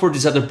normal for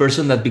this other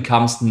person that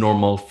becomes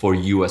normal for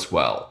you as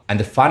well. And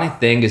the funny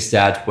thing is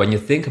that when you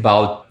think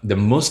about the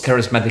most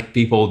charismatic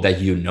people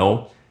that you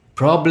know,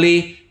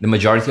 probably the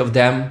majority of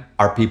them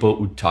are people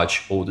who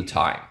touch all the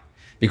time.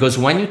 Because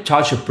when you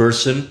touch a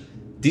person,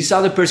 this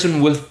other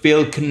person will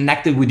feel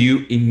connected with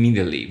you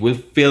immediately, will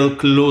feel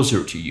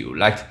closer to you,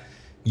 like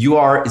you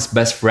are his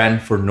best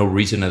friend for no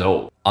reason at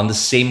all. On the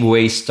same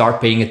way, start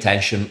paying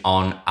attention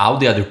on how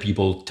the other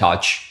people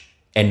touch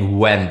and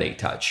when they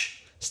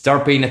touch.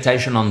 Start paying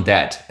attention on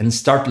that and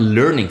start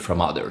learning from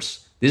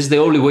others. This is the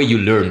only way you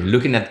learn,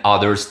 looking at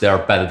others that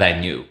are better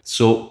than you.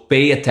 So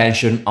pay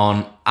attention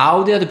on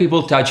how the other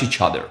people touch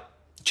each other.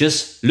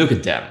 Just look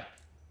at them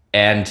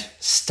and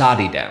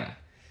study them.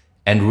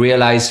 And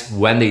realize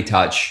when they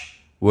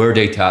touch, where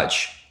they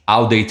touch,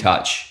 how they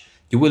touch.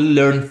 You will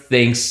learn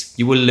things,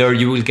 you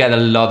will get a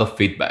lot of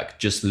feedback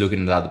just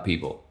looking at other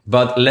people.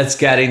 But let's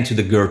get into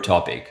the girl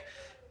topic.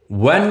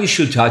 When you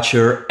should touch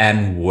her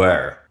and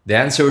where? The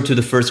answer to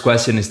the first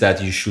question is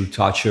that you should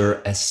touch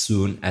her as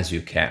soon as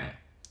you can.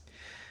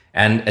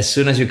 And as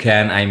soon as you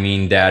can, I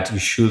mean that you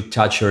should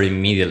touch her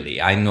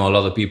immediately. I know a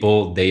lot of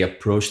people, they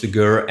approach the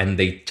girl and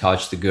they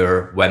touch the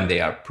girl when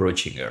they are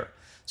approaching her.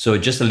 So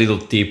just a little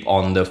tip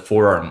on the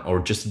forearm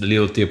or just a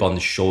little tip on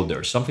the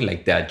shoulder, something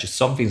like that, just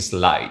something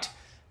slight.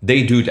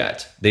 They do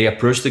that. They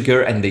approach the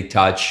girl and they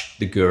touch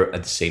the girl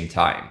at the same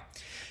time.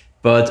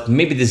 But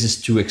maybe this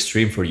is too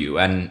extreme for you,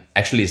 and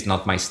actually it's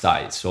not my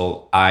style,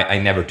 so I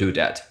never do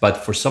that. But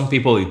for some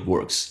people it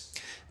works.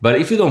 But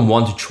if you don't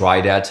want to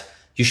try that,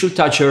 you should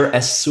touch her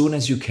as soon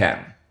as you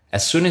can.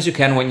 As soon as you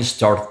can when you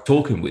start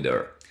talking with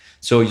her.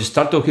 So you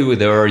start talking with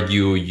her,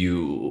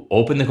 you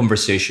open the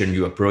conversation,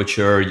 you approach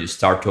her, you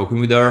start talking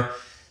with her,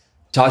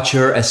 touch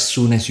her as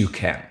soon as you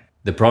can.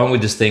 The problem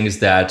with this thing is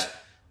that,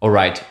 all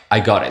right, I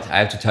got it. I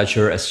have to touch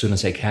her as soon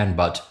as I can,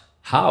 but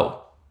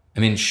how? I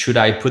mean, should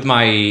I put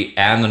my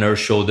hand on her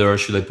shoulder?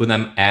 Should I put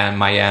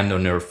my hand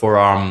on her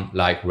forearm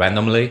like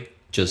randomly?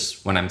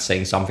 Just when I'm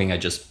saying something, I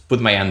just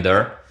put my hand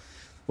there.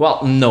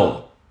 Well,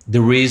 no,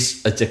 there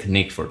is a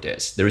technique for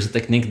this. There is a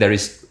technique that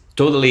is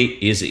totally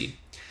easy.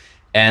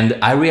 And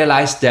I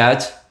realized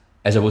that,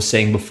 as I was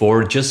saying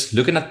before, just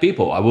looking at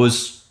people, I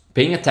was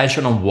paying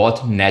attention on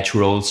what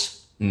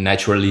naturals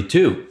naturally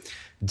do.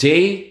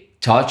 They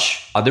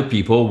touch other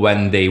people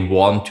when they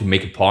want to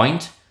make a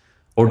point,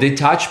 or they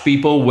touch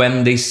people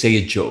when they say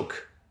a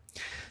joke.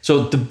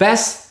 So the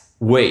best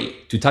way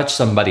to touch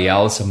somebody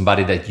else,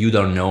 somebody that you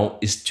don't know,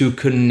 is to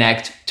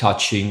connect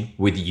touching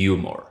with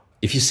humor.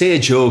 If you say a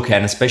joke,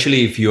 and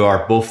especially if you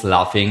are both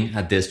laughing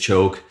at this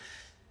joke,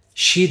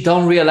 she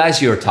don't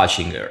realize you're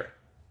touching her.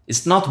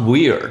 It's not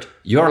weird.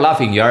 You're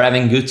laughing, you're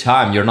having a good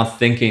time. You're not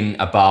thinking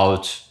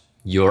about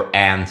your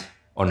hand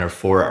on her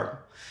forearm.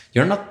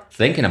 You're not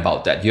thinking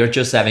about that. You're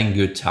just having a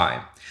good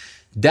time.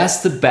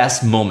 That's the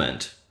best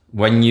moment.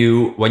 When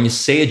you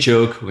say a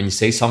joke, when you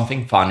say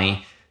something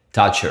funny,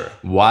 touch her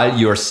while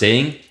you're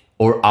saying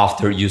or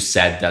after you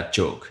said that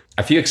joke.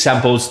 A few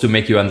examples to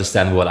make you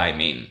understand what I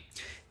mean.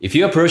 If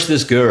you approach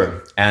this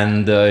girl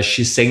and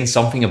she's saying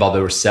something about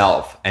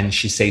herself and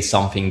she says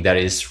something that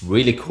is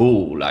really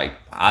cool, like,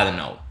 I don't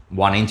know,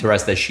 one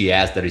interest that she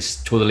has that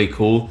is totally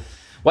cool,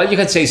 well, you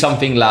can say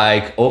something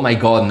like, oh my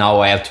God,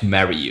 now I have to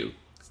marry you.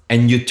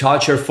 And you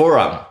touch her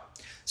forearm.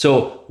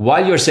 So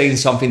while you're saying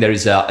something that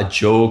is a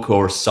joke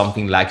or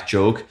something like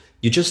joke,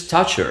 you just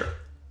touch her.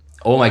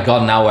 Oh my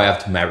God, now I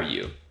have to marry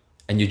you.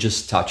 And you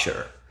just touch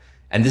her.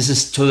 And this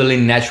is totally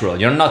natural.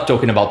 You're not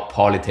talking about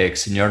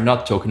politics and you're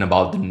not talking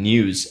about the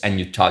news and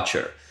you touch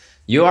her.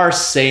 You are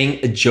saying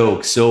a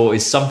joke, so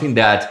it's something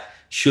that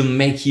should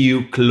make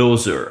you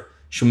closer,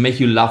 should make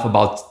you laugh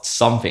about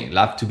something,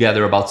 laugh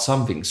together about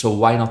something. So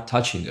why not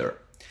touching her?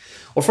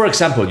 Or for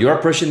example, you're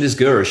approaching this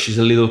girl, she's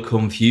a little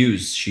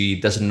confused, she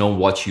doesn't know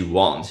what you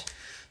want.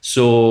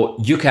 So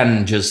you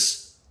can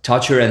just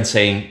touch her and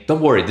saying,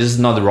 don't worry, this is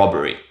not a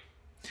robbery.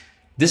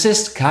 This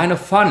is kind of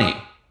funny.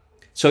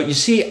 So you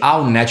see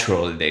how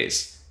natural it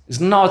is. It's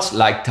not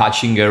like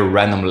touching her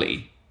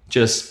randomly,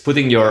 just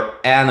putting your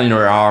hand on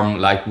your arm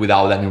like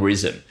without any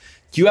reason.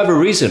 You have a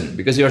reason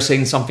because you're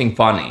saying something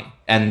funny,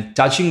 and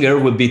touching her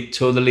will be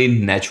totally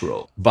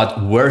natural.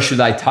 But where should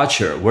I touch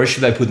her? Where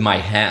should I put my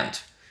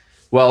hand?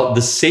 Well,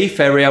 the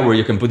safe area where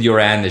you can put your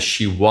hand that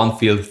she won't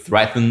feel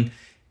threatened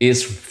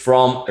is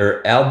from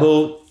her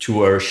elbow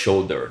to her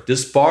shoulder.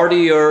 This part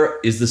here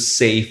is the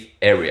safe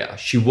area.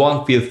 She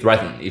won't feel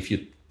threatened if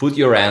you put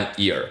your hand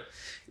here.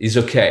 It's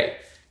okay.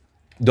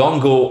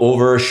 Don't go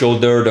over her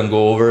shoulder, don't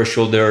go over her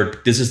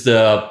shoulder. This is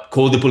the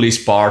call the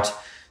police part.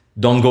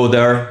 Don't go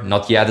there,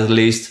 not yet at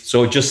least.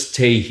 So just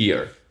stay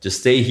here. Just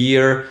stay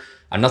here.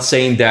 I'm not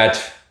saying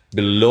that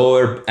below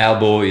her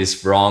elbow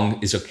is wrong,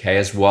 it's okay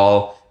as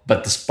well.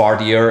 But this part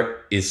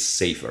here is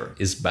safer,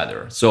 is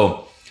better.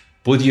 So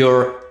put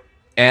your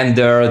hand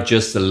there,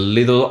 just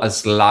a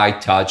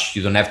slight touch.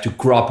 You don't have to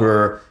grab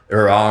her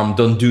arm.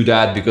 Don't do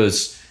that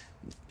because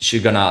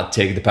she's gonna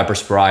take the pepper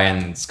spray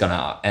and it's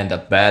gonna end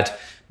up bad.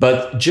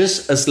 But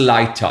just a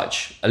slight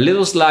touch, a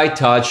little slight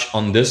touch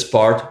on this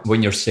part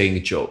when you're saying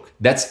a joke.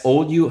 That's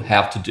all you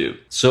have to do.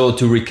 So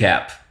to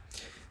recap,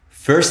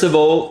 first of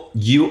all,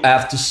 you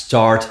have to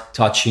start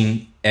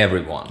touching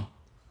everyone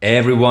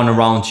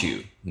around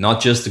you.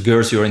 Not just the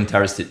girls you're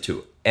interested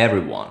to,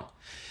 everyone.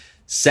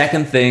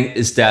 Second thing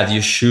is that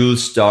you should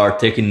start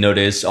taking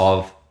notice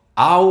of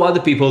how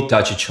other people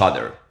touch each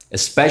other,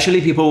 especially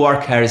people who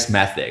are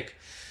charismatic.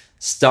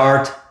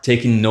 Start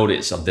taking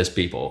notice of these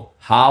people,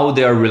 how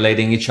they are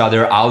relating each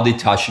other, how they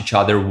touch each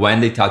other,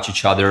 when they touch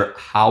each other,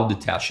 how they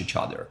touch each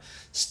other.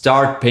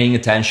 Start paying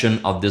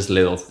attention of these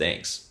little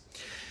things.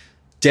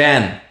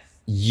 Then,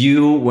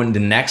 when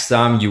the next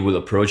time you will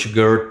approach a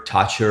girl,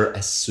 touch her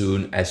as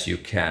soon as you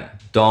can.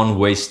 Don't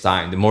waste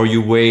time. The more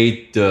you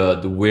wait,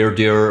 the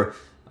weirder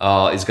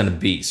it's gonna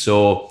be.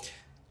 So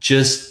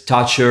just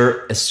touch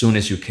her as soon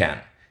as you can.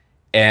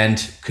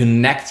 And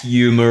connect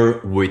humor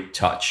with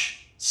touch.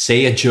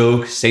 Say a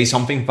joke, say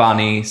something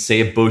funny,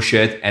 say a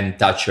bullshit, and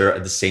touch her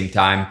at the same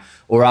time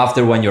or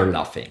after when you're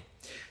laughing.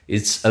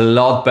 It's a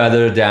lot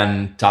better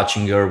than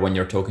touching her when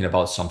you're talking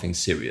about something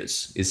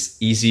serious.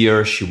 It's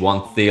easier, she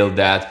won't feel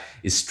that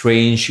it's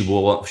strange, she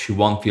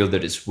won't feel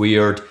that it's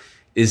weird.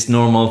 It's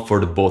normal for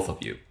the both of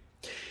you.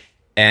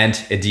 And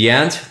at the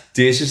end,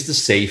 this is the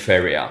safe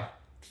area.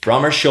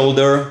 From her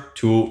shoulder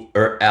to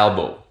her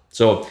elbow.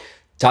 So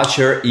touch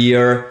her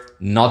ear,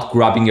 not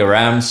grabbing your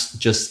arms,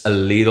 just a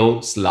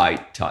little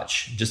slight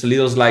touch. Just a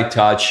little slight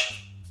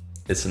touch,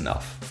 it's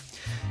enough.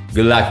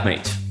 Good luck,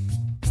 mate.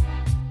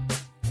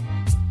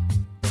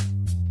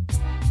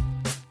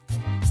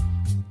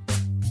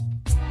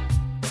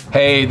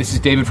 Hey, this is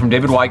David from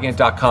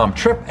DavidWygant.com.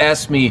 Tripp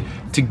asked me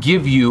to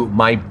give you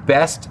my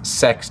best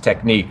sex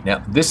technique.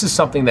 Now, this is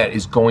something that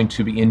is going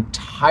to be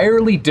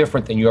entirely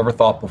different than you ever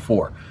thought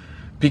before.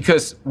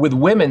 Because with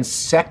women,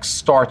 sex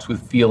starts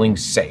with feeling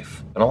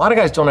safe. And a lot of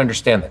guys don't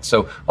understand that.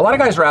 So a lot of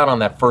guys are out on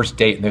that first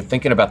date and they're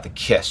thinking about the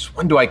kiss.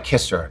 When do I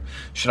kiss her?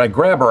 Should I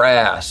grab her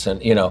ass?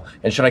 And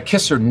should I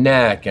kiss her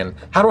neck? And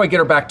how do I get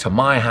her back to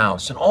my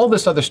house? And all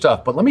this other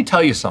stuff. But let me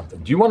tell you something.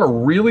 Do you want to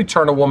really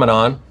turn a woman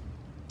on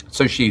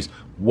so she's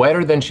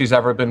wetter than she's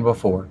ever been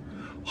before,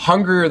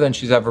 hungrier than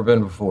she's ever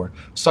been before,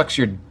 sucks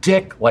your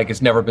dick like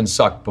it's never been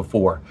sucked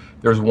before?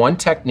 There's one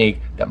technique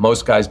that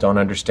most guys don't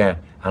understand,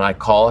 and I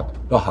call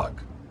it the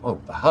hug. Oh,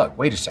 the hug.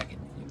 Wait a second.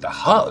 The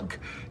hug?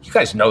 You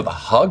guys know the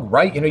hug,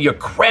 right? You know, your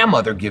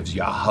grandmother gives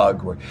you a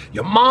hug, or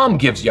your mom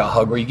gives you a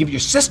hug, or you give your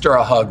sister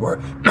a hug, or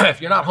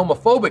if you're not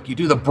homophobic, you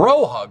do the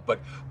bro hug. But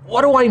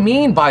what do I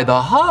mean by the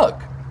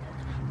hug?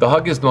 The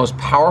hug is the most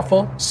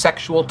powerful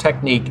sexual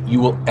technique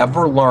you will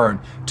ever learn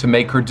to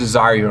make her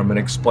desire you. I'm going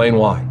to explain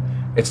why.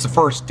 It's the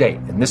first date,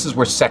 and this is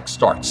where sex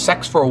starts.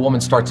 Sex for a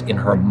woman starts in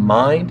her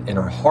mind, in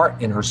her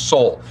heart, in her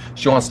soul.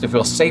 She wants to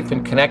feel safe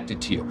and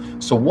connected to you.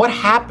 So what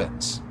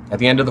happens at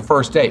the end of the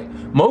first date?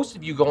 Most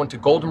of you go into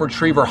golden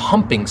retriever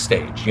humping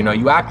stage. You know,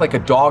 you act like a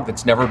dog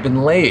that's never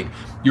been laid.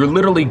 You're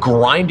literally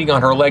grinding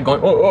on her leg going,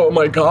 oh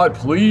my God,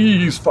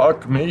 please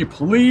fuck me,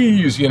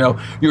 please. You know,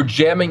 you're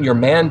jamming your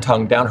man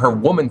tongue down her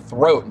woman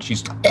throat and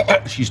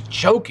she's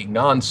choking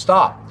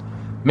nonstop.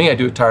 Me, I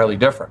do it entirely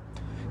different.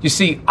 You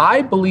see,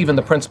 I believe in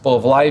the principle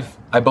of life.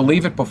 I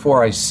believe it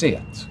before I see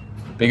it.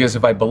 Because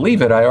if I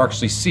believe it, I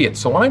actually see it.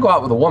 So when I go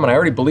out with a woman, I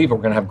already believe we're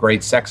going to have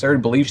great sex. I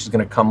already believe she's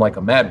going to come like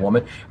a mad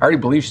woman. I already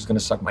believe she's going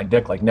to suck my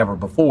dick like never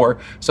before.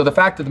 So the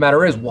fact of the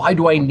matter is, why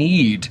do I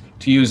need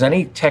to use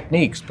any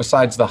techniques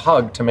besides the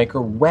hug to make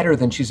her wetter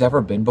than she's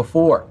ever been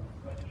before?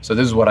 So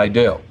this is what I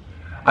do.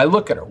 I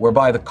look at her. We're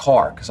by the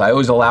car because I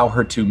always allow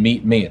her to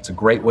meet me. It's a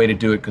great way to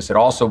do it because it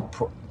also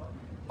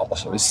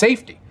is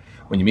safety.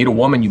 When you meet a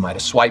woman, you might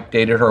have swiped,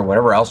 dated her, or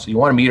whatever else. So you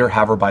want to meet her,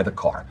 have her by the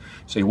car.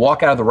 So you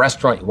walk out of the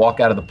restaurant, you walk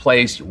out of the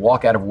place, you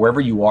walk out of wherever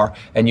you are,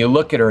 and you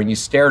look at her and you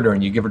stare at her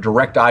and you give her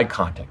direct eye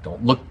contact.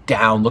 Don't look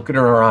down, look at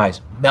her in her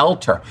eyes,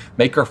 melt her,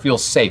 make her feel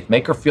safe,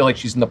 make her feel like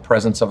she's in the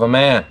presence of a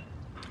man.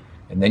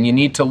 And then you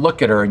need to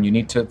look at her and you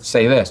need to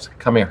say this,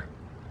 come here,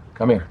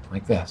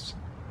 like this.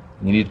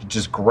 And you need to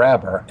just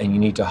grab her and you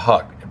need to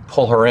hug and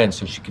pull her in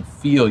so she can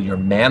feel your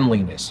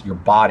manliness, your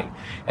body,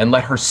 and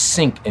let her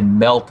sink and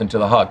melt into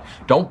the hug.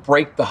 Don't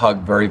break the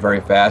hug very,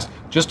 very fast.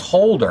 Just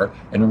hold her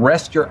and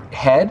rest your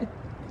head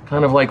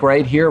kind of like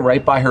right here,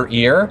 right by her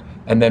ear,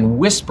 and then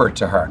whisper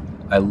to her,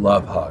 I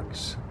love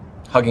hugs.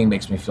 Hugging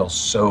makes me feel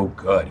so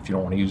good if you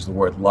don't want to use the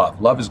word love.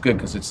 Love is good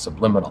because it's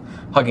subliminal.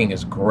 Hugging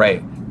is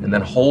great. And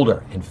then hold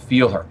her and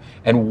feel her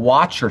and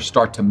watch her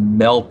start to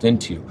melt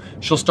into you.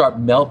 She'll start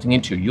melting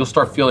into you. You'll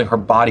start feeling her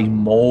body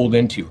mold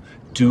into you.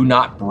 Do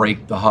not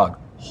break the hug.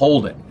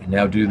 Hold it. And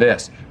now do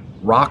this.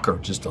 Rock her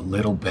just a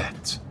little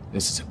bit.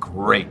 This is a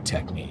great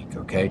technique,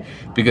 okay?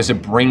 Because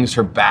it brings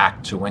her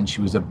back to when she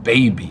was a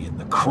baby in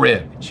the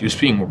crib and she was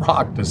being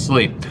rocked to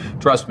sleep.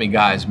 Trust me,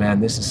 guys, man,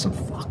 this is some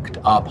fucked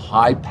up,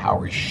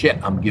 high-power shit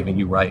I'm giving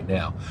you right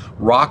now.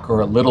 Rock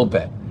her a little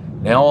bit.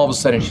 Now, all of a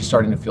sudden, she's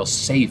starting to feel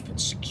safe and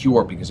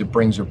secure because it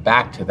brings her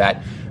back to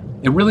that.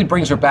 It really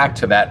brings her back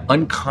to that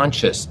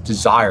unconscious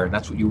desire, and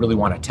that's what you really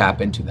want to tap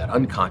into, that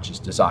unconscious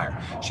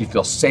desire. She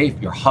feels safe,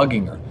 you're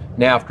hugging her.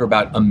 Now, after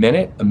about a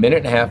minute and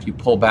a half, you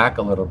pull back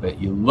a little bit,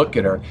 you look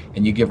at her,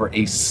 and you give her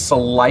a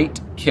slight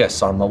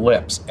kiss on the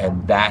lips,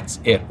 and that's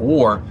it.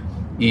 Or,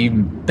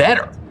 even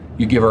better,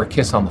 you give her a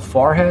kiss on the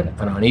forehead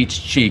and on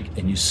each cheek,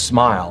 and you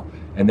smile,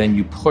 and then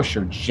you push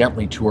her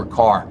gently to her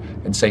car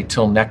and say,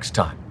 till next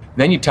time.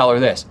 Then you tell her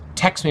this,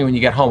 text me when you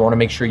get home. I want to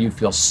make sure you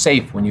feel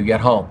safe when you get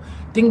home.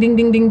 Ding, ding,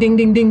 ding, ding, ding,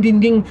 ding, ding, ding,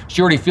 ding.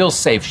 She already feels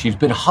safe. She's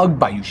been hugged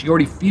by you. She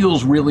already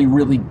feels really,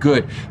 really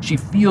good. She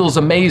feels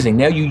amazing.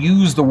 Now you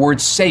use the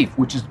word safe,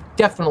 which is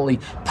definitely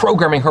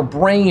programming her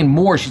brain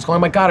more. She's going, oh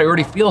my God, I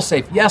already feel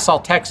safe. Yes, I'll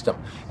text him.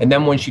 And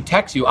then when she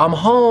texts you, I'm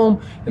home.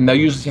 And they'll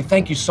usually say,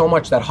 thank you so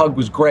much. That hug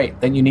was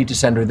great. Then you need to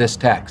send her this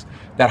text.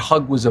 That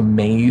hug was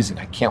amazing.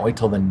 I can't wait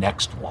till the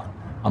next one.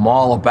 I'm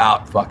all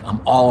about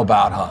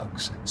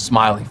hugs.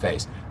 Smiley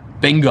face.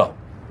 Bingo.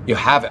 You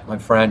have it, my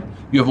friend.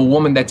 You have a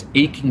woman that's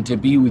aching to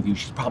be with you.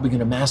 She's probably going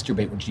to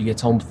masturbate when she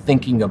gets home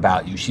thinking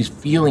about you. She's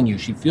feeling you.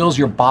 She feels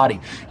your body.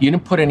 You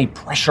didn't put any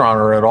pressure on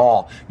her at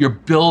all. You're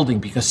building,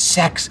 because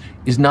sex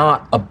is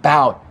not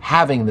about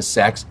having the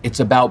sex. It's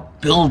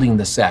about building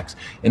the sex.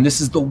 And this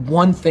is the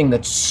one thing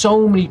that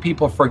so many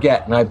people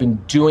forget, and I've been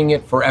doing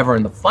it forever.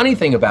 And the funny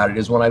thing about it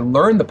is when I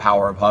learned the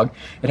power of hug,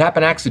 it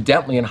happened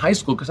accidentally in high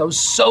school because I was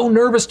so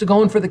nervous to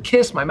go in for the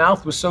kiss. My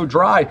mouth was so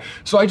dry.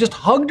 So I just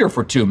hugged her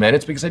for 2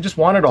 minutes because I just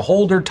wanted to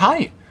hold her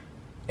tight.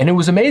 And it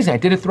was amazing. I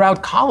did it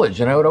throughout college,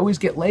 and I would always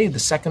get laid the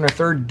second or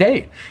third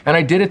date. And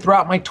I did it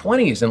throughout my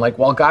 20s. And like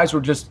while guys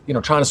were just,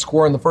 trying to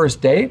score on the first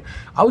date,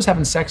 I was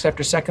having sex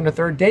after second or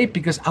third date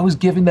because I was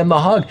giving them the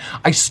hug.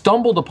 I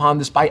stumbled upon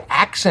this by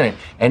accident,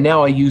 and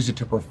now I use it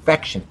to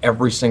perfection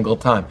every single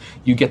time.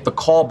 You get the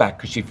call back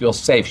because she feels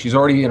safe. She's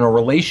already in a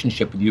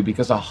relationship with you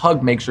because a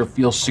hug makes her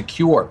feel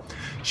secure.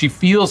 She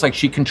feels like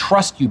she can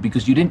trust you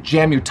because you didn't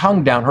jam your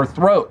tongue down her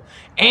throat.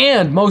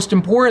 And most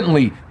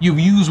importantly, you've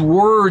used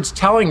words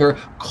telling her,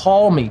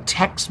 call me,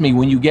 text me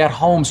when you get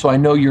home so I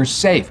know you're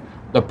safe.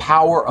 The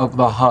power of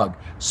the hug.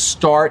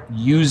 Start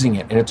using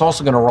it. And it's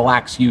also going to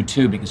relax you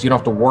too, because you don't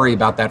have to worry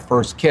about that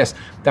first kiss.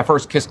 That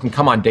first kiss can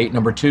come on date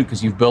number 2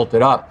 because you've built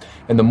it up.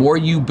 And the more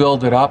you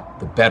build it up,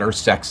 the better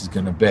sex is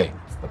going to be.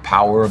 The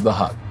power of the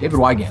hug. David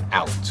Wygant,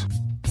 out.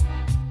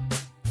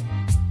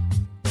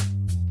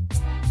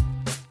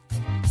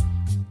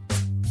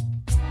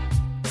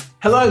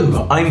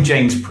 Hello, I'm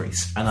James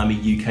Priest, and I'm a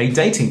UK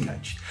dating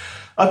coach.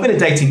 I've been a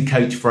dating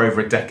coach for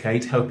over a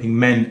decade, helping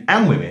men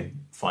and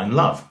women find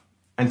love.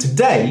 And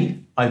today,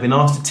 I've been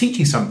asked to teach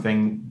you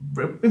something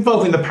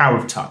involving the power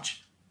of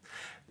touch.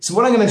 So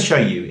what I'm going to show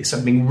you is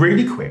something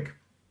really quick,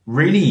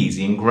 really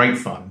easy and great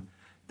fun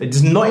that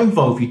does not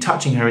involve you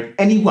touching her in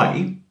any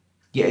way,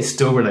 yet it's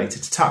still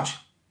related to touch.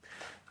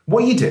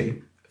 What you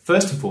do,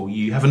 first of all,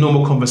 you have a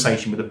normal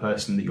conversation with the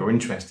person that you're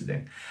interested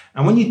in.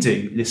 And when you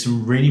do,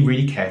 listen really,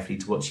 really carefully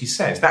to what she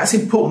says. That's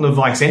important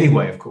advice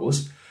anyway, of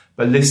course,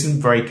 but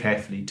listen very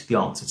carefully to the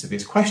answer to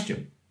this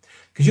question.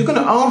 Because you're going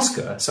to ask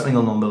her something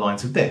along the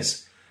lines of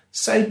this.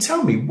 Say,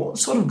 tell me, what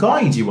sort of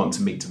guy do you want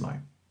to meet tonight?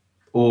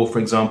 Or, for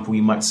example,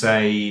 you might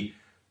say,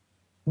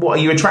 what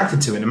are you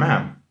attracted to in a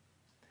man?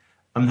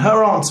 And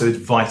her answer is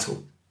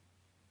vital.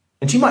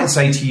 And she might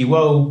say to you,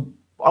 well,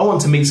 I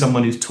want to meet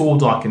someone who's tall,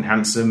 dark and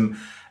handsome,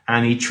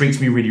 and he treats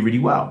me really, really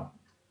well.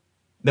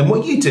 Then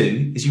what you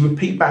do is you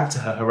repeat back to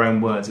her her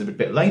own words a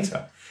bit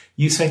later.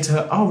 You say to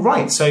her, oh,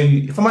 right, so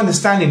if I'm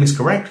understanding this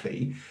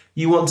correctly,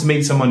 you want to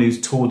meet someone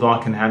who's tall,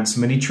 dark and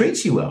handsome and he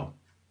treats you well.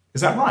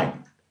 Is that right?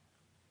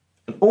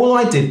 And all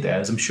I did there,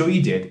 as I'm sure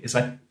you did, is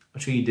I'm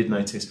sure you did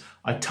notice,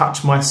 I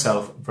touched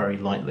myself very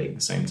lightly at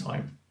the same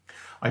time.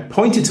 I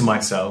pointed to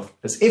myself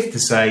as if to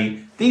say,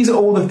 these are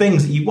all the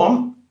things that you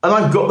want, and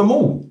I've got them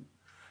all.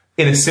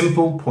 in a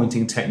simple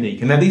pointing technique.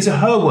 And now these are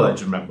her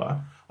words,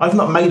 remember. I've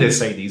not made her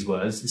say these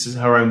words. This is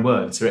her own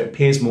words, so it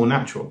appears more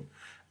natural.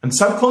 And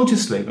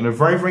subconsciously, on a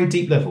very, very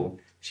deep level,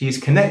 she is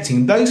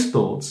connecting those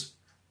thoughts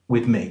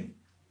with me.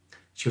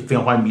 She'll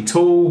find me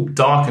tall,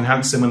 dark and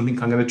handsome and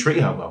think I'm going to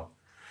treat her well.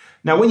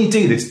 Now, when you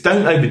do this,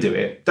 don't overdo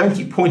it. Don't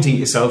keep pointing at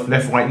yourself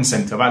left, right and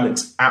centre. That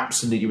looks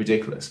absolutely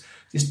ridiculous.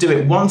 Just do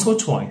it once or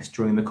twice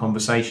during the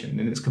conversation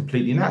and it's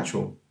completely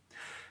natural.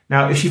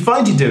 Now, if she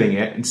finds you doing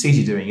it and sees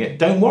you doing it,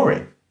 don't worry.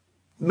 It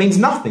means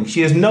nothing.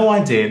 She has no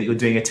idea that you're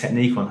doing a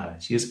technique on her.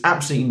 She has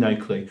absolutely no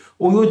clue.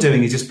 All you're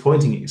doing is just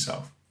pointing at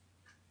yourself,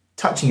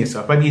 touching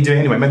yourself. Maybe you do it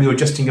anyway. Maybe you're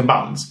adjusting your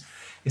buttons.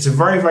 It's a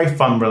very, very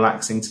fun,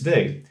 relaxing to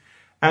do.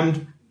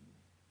 And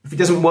if it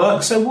doesn't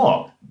work, so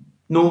what?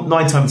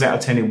 9 times out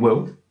of 10 it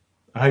will.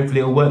 Hopefully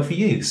it'll work for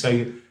you.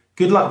 So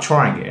good luck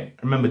trying it.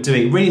 Remember, do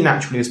it really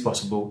naturally as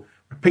possible.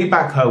 Repeat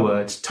back her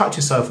words, touch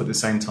yourself at the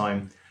same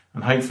time,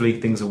 and hopefully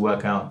things will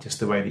work out just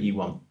the way that you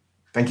want.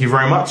 Thank you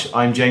very much.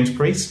 I'm James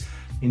Priest.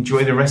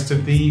 Enjoy the rest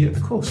of the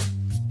course.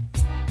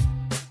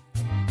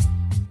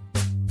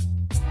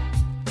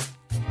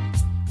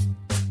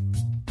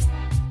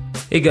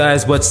 Hey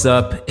guys, what's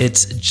up?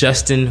 It's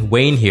Justin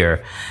Wayne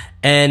here.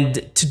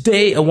 And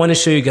today I want to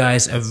show you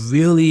guys a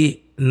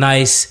really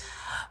nice,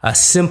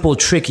 simple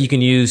trick you can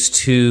use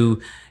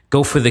to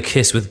go for the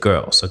kiss with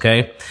girls,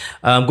 okay?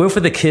 Going for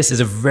the kiss is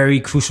a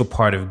very crucial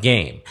part of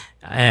game.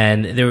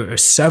 And there are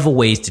several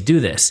ways to do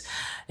this.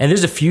 And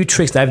there's a few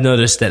tricks that I've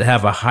noticed that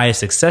have a higher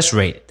success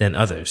rate than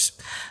others.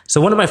 So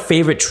one of my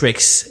favorite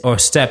tricks or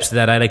steps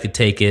that I like to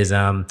take is,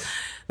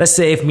 let's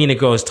say if me and a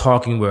girl is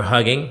talking, we're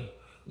hugging,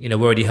 we're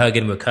already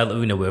hugging, we're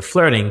cuddling, we're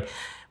flirting.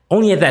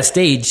 Only at that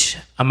stage,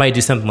 I might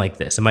do something like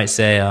this. I might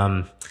say,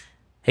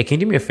 hey, can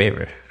you do me a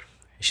favor?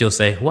 She'll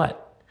say,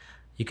 what?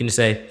 You can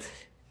say,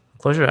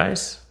 close your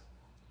eyes.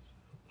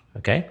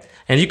 Okay?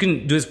 And you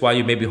can do this while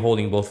you may be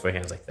holding both of her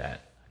hands like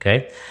that.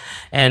 Okay?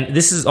 And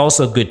this is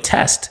also a good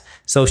test.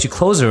 So if she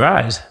closes her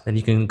eyes, then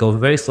you can go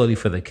very slowly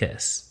for the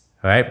kiss.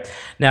 All right?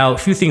 Now, a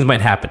few things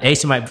might happen. A,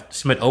 she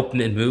might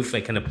open and move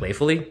like kind of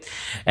playfully.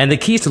 And the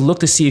key is to look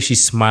to see if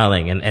she's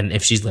smiling and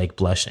if she's like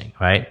blushing,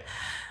 right?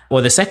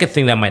 Or the second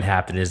thing that might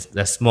happen is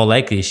that's more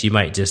likely she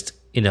might just,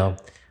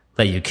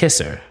 let you kiss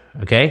her.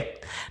 Okay?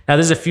 Now,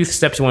 there's a few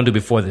steps you want to do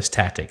before this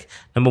tactic.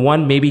 Number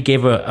one, maybe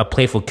give her a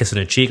playful kiss on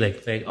her cheek,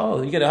 like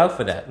oh, you get a hug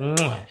for that.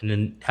 And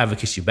then have her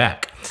kiss you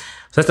back.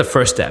 So that's the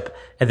first step.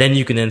 And then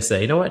you can then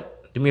say, you know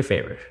what? Do me a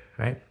favor,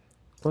 right?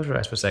 Close your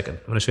eyes for a second.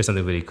 I'm going to show you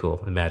something really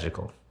cool and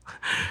magical.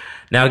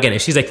 Now, again,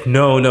 if she's like,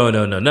 no,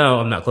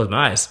 I'm not closing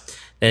my eyes,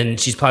 then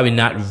she's probably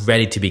not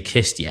ready to be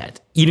kissed yet,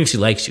 even if she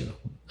likes you.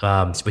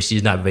 But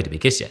she's not ready to be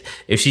kissed yet.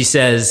 If she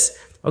says,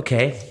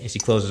 okay, and she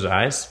closes her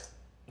eyes,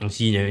 and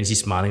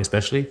she's smiling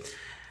especially,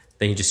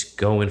 then you just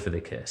go in for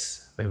the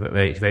kiss. Very,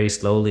 very, very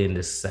slowly and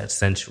just that's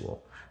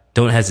sensual.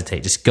 Don't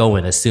hesitate. Just go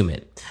in, assume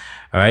it.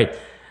 All right?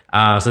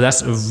 So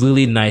that's a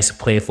really nice,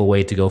 playful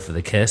way to go for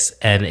the kiss.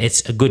 And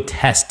it's a good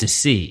test to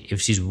see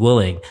if she's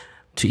willing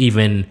to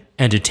even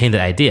entertain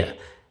that idea.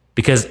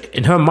 Because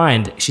in her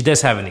mind, she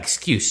does have an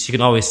excuse. She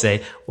can always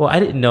say, well, I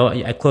didn't know,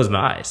 I closed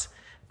my eyes.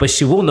 But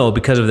she will know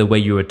because of the way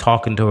you were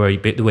talking to her,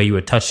 the way you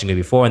were touching her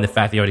before, and the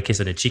fact that you already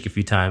kissed on her cheek a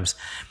few times,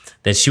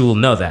 that she will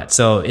know that.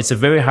 So it's a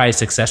very high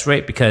success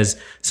rate because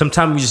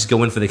sometimes you just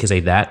go in for the kiss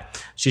like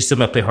that. She still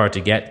might play hard to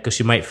get because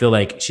she might feel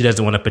like she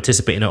doesn't want to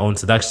participate in her own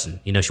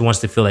seduction. She wants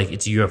to feel like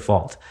it's your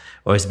fault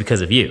or it's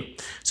because of you.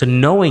 So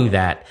knowing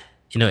that,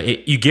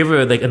 you give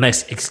her like a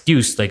nice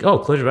excuse, like, oh,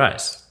 close your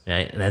eyes.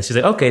 Right? And then she's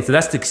like, okay, so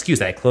that's the excuse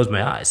that I closed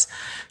my eyes.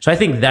 So I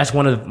think that's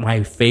one of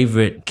my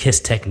favorite kiss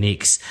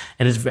techniques.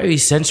 And it's very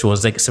sensual.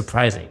 It's like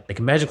surprising. Like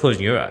imagine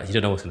closing your eyes. You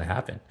don't know what's going to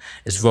happen.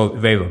 It's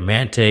very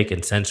romantic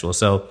and sensual.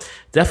 So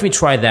definitely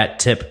try that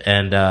tip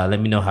and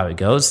let me know how it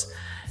goes.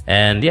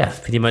 And yeah,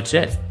 pretty much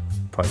it.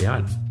 Party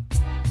on.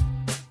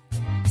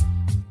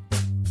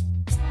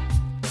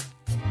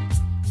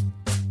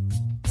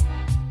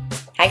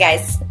 Hi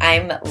guys,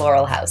 I'm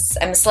Laurel House.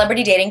 I'm a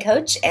celebrity dating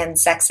coach and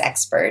sex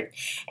expert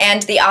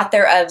and the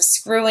author of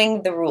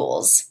Screwing the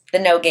Rules, the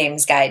No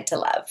Games Guide to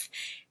Love.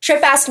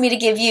 Tripp asked me to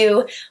give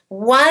you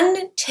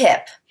one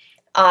tip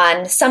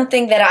on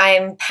something that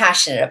I'm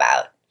passionate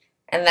about,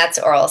 and that's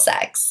oral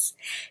sex.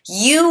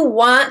 You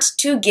want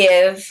to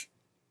give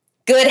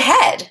good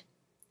head,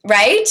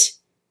 right?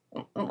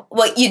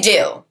 Well, you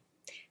do.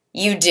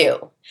 You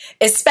do.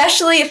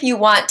 Especially if you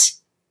want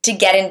to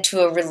get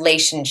into a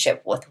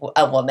relationship with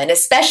a woman,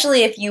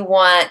 especially if you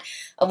want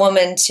a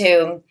woman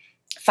to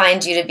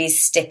find you to be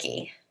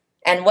sticky.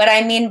 And what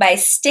I mean by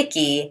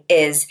sticky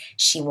is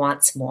she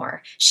wants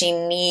more. She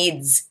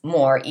needs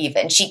more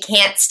even. She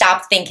can't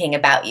stop thinking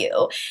about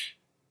you.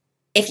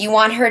 If you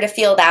want her to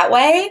feel that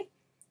way,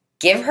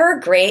 give her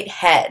great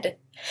head.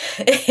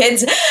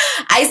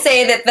 I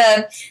say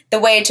that the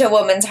way to a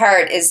woman's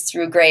heart is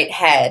through great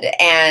head.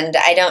 And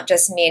I don't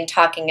just mean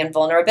talking in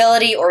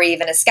vulnerability or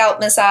even a scalp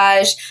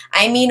massage.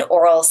 I mean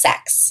oral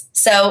sex.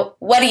 So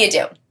what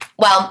do?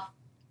 Well,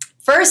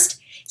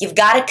 first, you've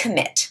got to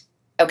commit.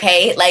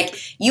 okay? Like,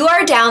 you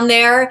are down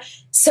there,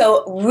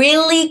 so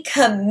really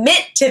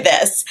commit to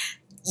this.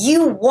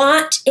 You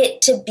want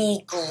it to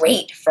be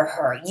great for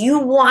her. You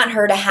want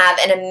her to have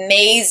an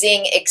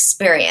amazing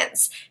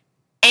experience.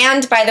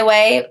 And by the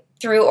way,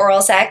 through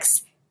oral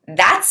sex,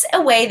 that's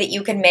a way that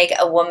you can make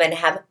a woman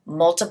have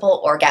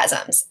multiple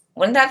orgasms.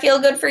 Wouldn't that feel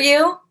good for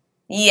you?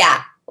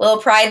 Yeah. A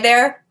little pride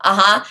there.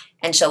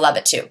 And she'll love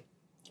it too.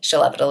 She'll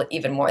love it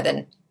even more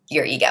than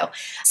your ego.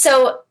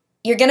 So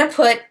you're going to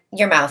put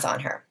your mouth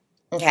on her.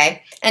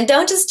 Okay. And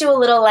don't just do a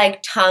little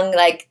like tongue,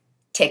 like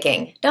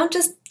ticking. Don't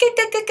just,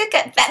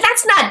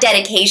 that's not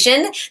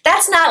dedication.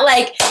 That's not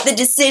like the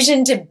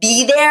decision to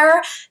be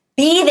there.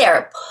 Be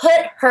there.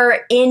 Put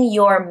her in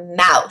your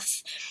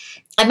mouth.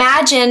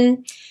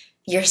 Imagine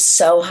you're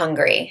so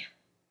hungry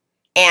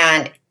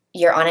and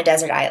you're on a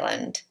desert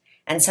island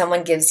and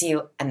someone gives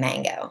you a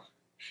mango.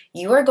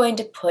 You are going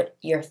to put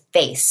your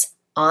face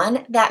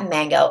on that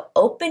mango,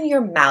 open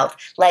your mouth,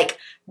 like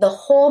the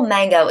whole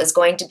mango is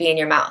going to be in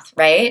your mouth,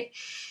 right?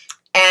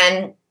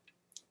 And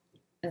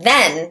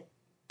then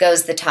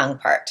goes the tongue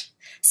part.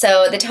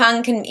 So the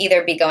tongue can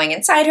either be going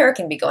inside her,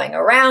 can be going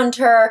around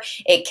her,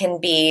 it can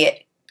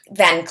be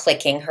then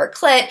clicking her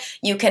clit.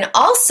 You can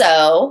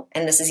also,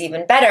 and this is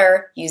even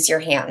better, use your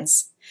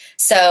hands.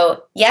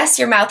 So yes,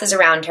 your mouth is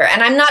around her.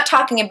 And I'm not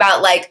talking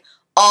about like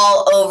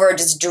all over,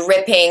 just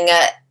dripping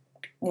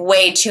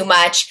way too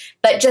much,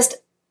 but just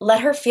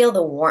let her feel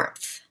the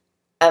warmth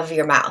of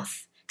your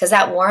mouth, because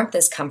that warmth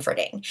is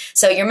comforting.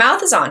 So your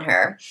mouth is on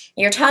her,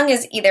 your tongue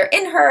is either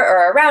in her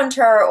or around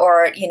her,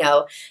 or,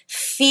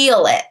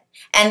 feel it.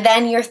 And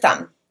then your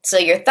thumb. So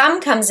your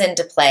thumb comes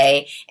into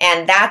play,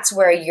 and that's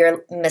where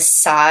you're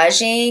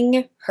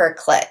massaging her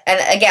clit. And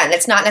again,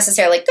 it's not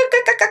necessarily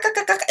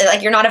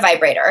like you're not a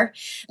vibrator,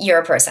 you're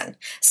a person.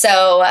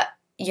 So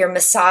you're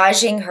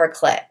massaging her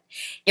clit.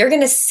 You're going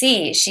to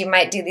see she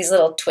might do these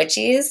little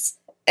twitchies,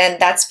 and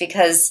that's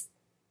because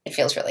it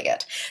feels really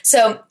good.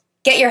 So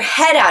get your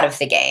head out of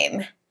the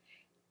game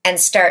and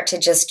start to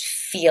just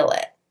feel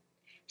it.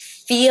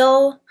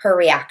 Feel her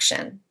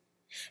reaction.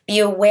 Be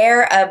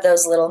aware of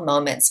those little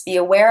moments. Be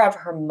aware of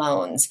her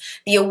moans.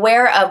 Be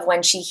aware of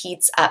when she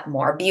heats up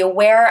more. Be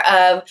aware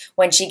of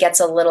when she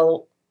gets a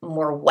little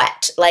more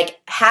wet.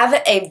 Like,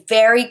 have a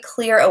very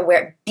clear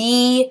aware.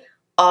 Be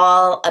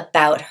all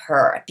about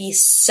her. Be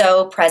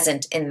so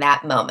present in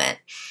that moment.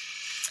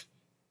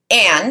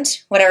 And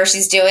whatever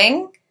she's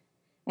doing,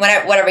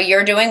 whatever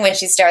you're doing when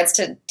she starts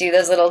to do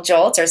those little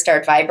jolts or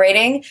start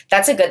vibrating,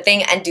 that's a good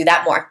thing, and do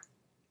that more.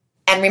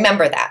 And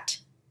remember that.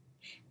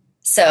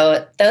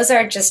 So those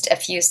are just a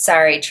few.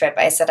 Sorry, Trip,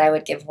 I said I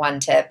would give one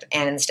tip,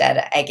 and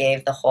instead I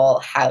gave the whole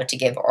how to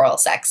give oral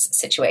sex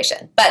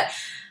situation. But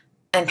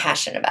I'm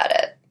passionate about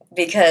it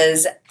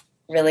because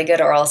really good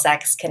oral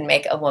sex can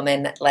make a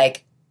woman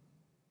like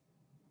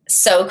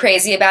so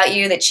crazy about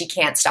you that she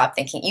can't stop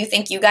thinking. You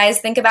think you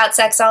guys think about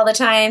sex all the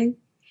time?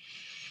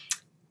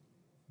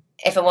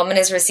 If a woman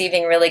is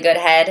receiving really good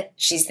head,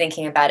 she's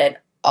thinking about it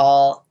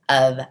all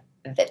of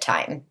the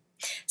time.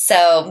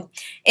 So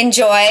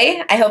enjoy.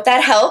 I hope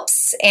that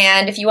helps.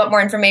 And if you want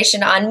more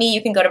information on me,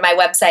 you can go to my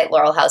website,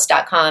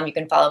 laurelhouse.com. You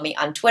can follow me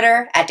on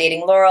Twitter at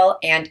Dating Laurel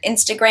and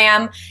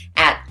Instagram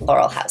at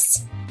Laurel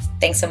House.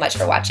 Thanks so much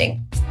for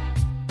watching.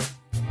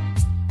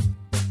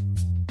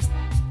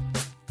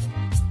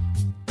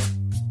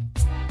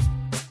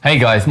 Hey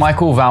guys,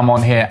 Michael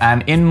Valmont here,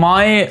 and in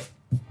my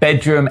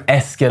bedroom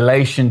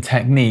escalation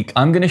technique,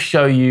 I'm going to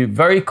show you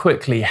very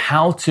quickly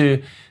how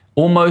to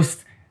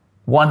almost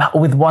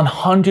with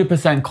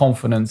 100%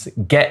 confidence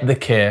get the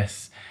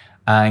kiss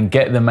and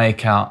get the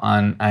makeout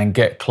and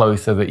get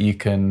close so that you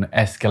can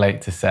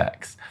escalate to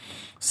sex.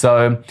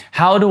 So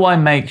how do I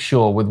make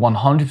sure with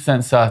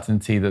 100%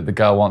 certainty that the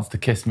girl wants to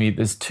kiss me?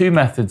 There's two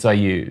methods I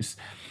use.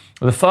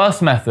 The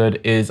first method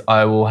is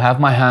I will have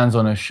my hands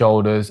on her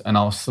shoulders and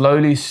I'll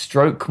slowly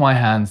stroke my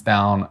hands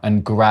down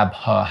and grab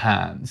her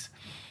hands.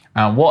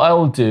 And what I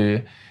will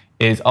do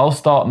is I'll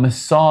start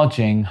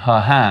massaging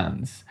her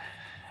hands.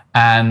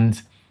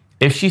 And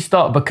if she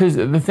because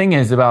the thing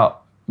is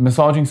about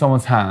massaging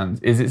someone's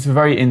hands is it's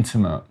very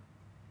intimate.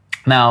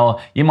 Now,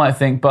 you might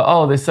think,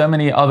 but there's so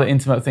many other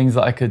intimate things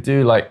that I could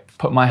do, like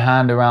put my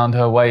hand around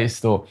her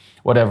waist or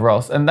whatever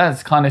else. And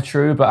that's kind of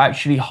true, but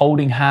actually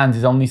holding hands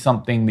is only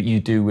something that you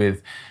do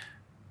with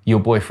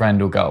your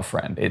boyfriend or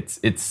girlfriend.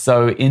 It's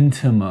so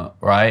intimate,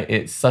 right?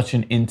 It's such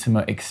an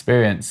intimate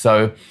experience.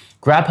 So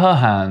grab her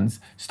hands,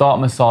 start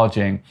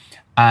massaging,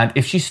 and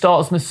if she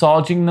starts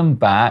massaging them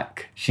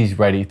back, she's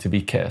ready to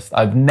be kissed.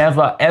 I've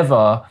never,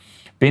 ever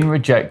been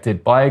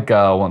rejected by a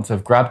girl once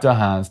I've grabbed her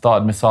hands,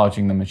 started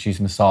massaging them, and she's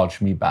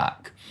massaged me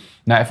back.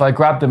 Now, if I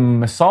grab them and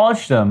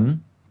massage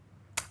them,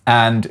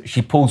 and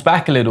she pulls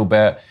back a little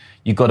bit,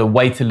 you've got to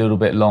wait a little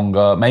bit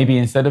longer. Maybe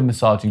instead of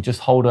massaging, just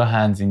hold her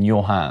hands in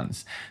your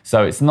hands.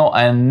 So it's not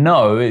a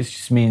no, it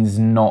just means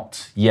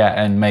not yet,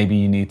 and maybe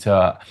you need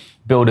to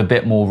build a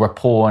bit more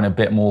rapport and a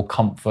bit more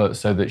comfort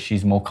so that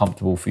she's more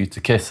comfortable for you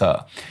to kiss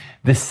her.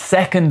 The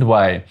second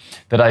way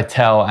that I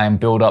tell and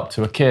build up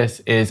to a kiss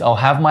is I'll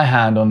have my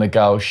hand on the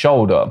girl's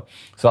shoulder.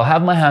 So I'll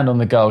have my hand on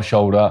the girl's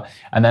shoulder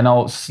and then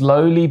I'll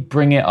slowly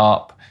bring it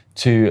up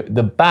to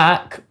the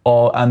back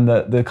and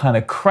the kind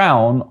of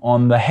crown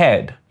on the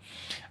head.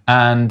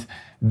 And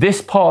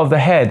this part of the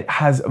head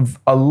has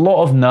a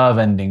lot of nerve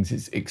endings.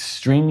 It's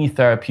extremely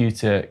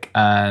therapeutic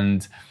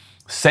and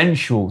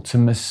sensual to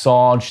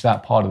massage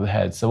that part of the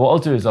head. So what I'll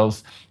do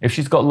is if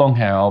she's got long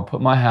hair, I'll put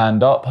my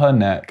hand up her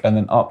neck and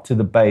then up to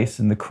the base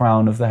and the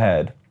crown of the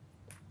head.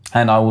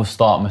 And I will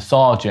start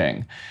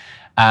massaging.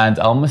 And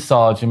I'll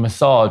massage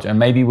and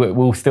maybe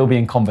we'll still be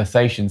in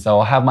conversation. So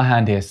I'll have my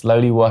hand here,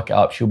 slowly work it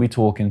up. She'll be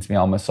talking to me.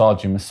 I'll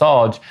massage.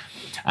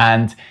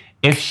 And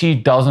if she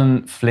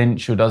doesn't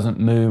flinch or doesn't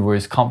move or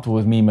is comfortable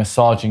with me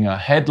massaging her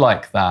head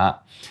like that,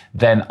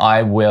 then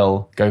I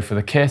will go for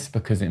the kiss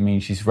because it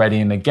means she's ready.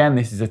 And again,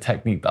 this is a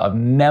technique that I've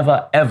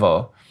never,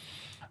 ever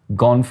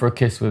gone for a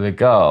kiss with a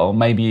girl,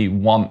 maybe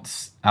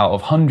once out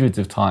of hundreds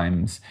of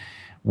times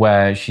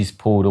where she's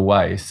pulled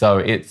away. So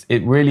it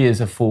really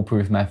is a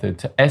foolproof method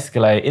to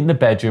escalate in the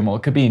bedroom, or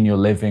it could be in your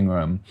living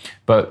room,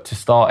 but to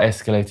start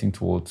escalating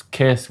towards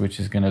kiss, which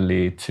is going to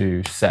lead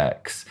to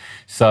sex.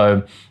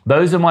 So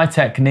those are my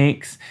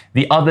techniques.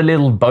 The other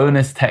little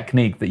bonus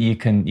technique that you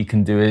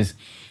can do is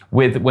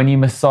when you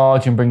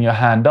massage and bring your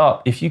hand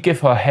up, if you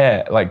give her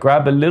hair, like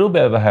grab a little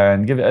bit of her hair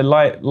and give it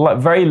a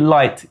very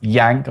light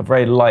yank, a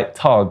very light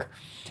tug,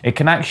 it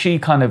can actually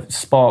kind of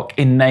spark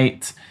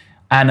innate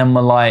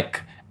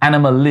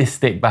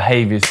animalistic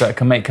behaviors, so it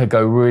can make her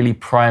go really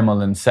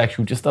primal and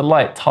sexual. Just a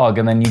light tug,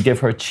 and then you give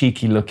her a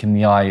cheeky look in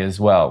the eye as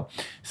well.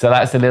 So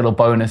that's a little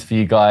bonus for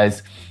you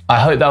guys. I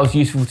hope that was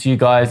useful to you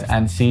guys,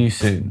 and see you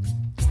soon.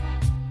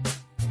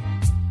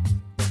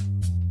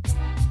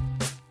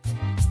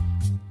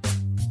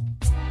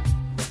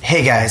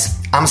 Hey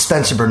guys, I'm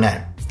Spencer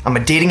Burnett. I'm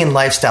a dating and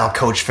lifestyle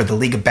coach for the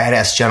League of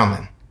Badass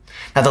Gentlemen.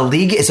 Now, the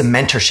League is a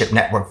mentorship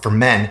network for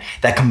men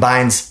that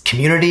combines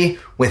community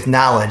with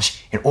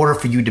knowledge in order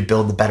for you to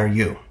build the better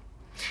you.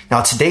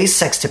 Now, today's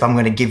sex tip I'm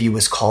going to give you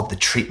is called the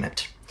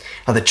treatment.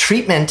 Now, the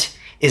treatment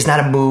is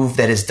not a move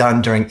that is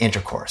done during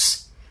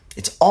intercourse.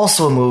 It's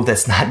also a move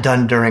that's not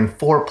done during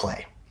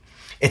foreplay.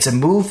 It's a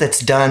move that's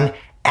done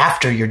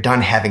after you're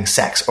done having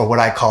sex, or what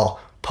I call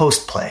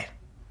post-play.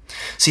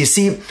 So you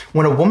see,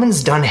 when a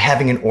woman's done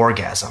having an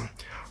orgasm,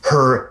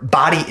 her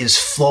body is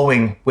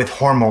flowing with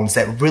hormones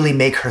that really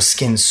make her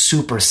skin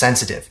super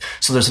sensitive.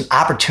 So there's an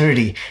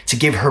opportunity to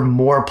give her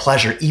more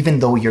pleasure even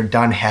though you're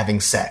done having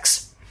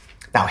sex.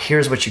 Now,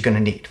 here's what you're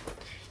going to need.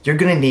 You're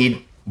going to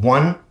need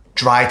one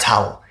dry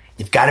towel.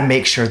 You've got to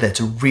make sure that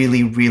it's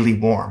really, really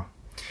warm.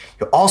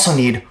 You'll also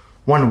need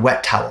one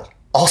wet towel.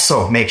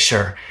 Also make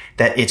sure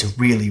that it's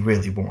really,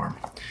 really warm.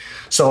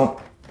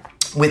 So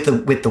with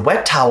the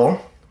wet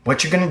towel,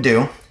 what you're going to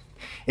do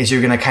is you're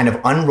going to kind of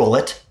unroll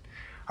it,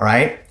 all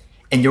right?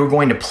 And you're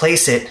going to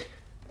place it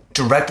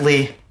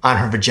directly on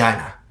her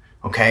vagina,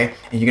 okay?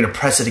 And you're going to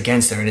press it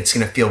against there, and it's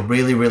going to feel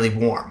really, really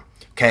warm,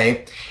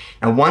 okay?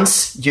 Now,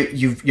 once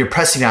you're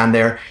pressing it on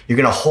there, you're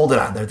going to hold it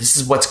on there. This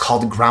is what's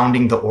called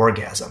grounding the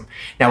orgasm.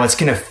 Now, it's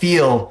going to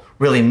feel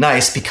really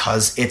nice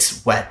because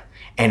it's wet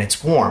and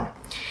it's warm.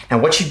 Now,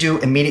 what you do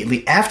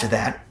immediately after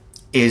that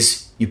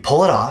is you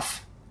pull it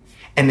off,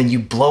 and then you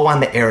blow on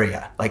the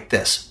area like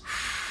this.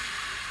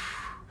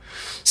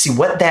 See,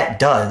 what that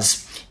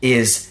does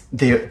is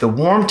the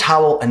warm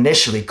towel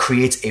initially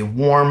creates a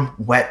warm,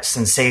 wet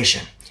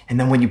sensation. And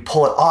then when you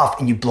pull it off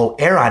and you blow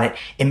air on it,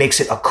 it makes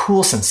it a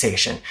cool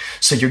sensation.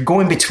 So you're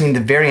going between the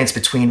variance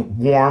between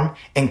warm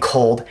and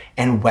cold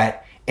and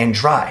wet and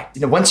dry.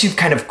 Now, once you've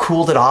kind of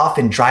cooled it off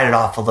and dried it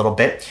off a little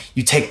bit,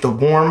 you take the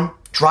warm,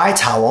 dry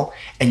towel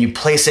and you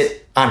place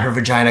it on her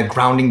vagina,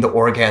 grounding the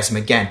orgasm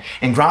again.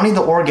 And grounding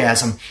the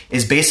orgasm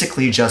is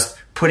basically just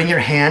putting your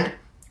hand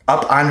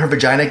up on her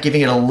vagina,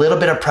 giving it a little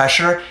bit of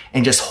pressure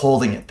and just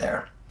holding it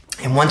there.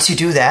 And once you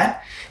do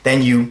that,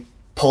 then you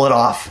pull it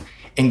off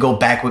and go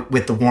back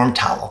with the warm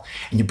towel.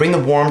 And you bring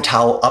the warm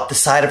towel up the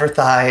side of her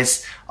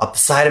thighs, up the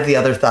side of the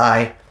other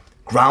thigh,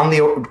 ground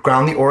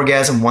the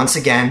orgasm once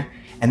again,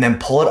 and then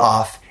pull it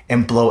off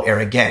and blow air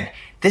again.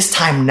 This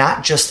time,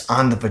 not just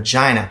on the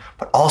vagina,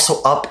 but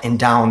also up and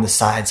down the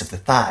sides of the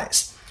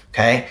thighs,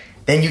 okay?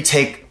 Then you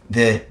take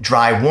the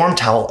dry, warm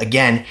towel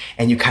again,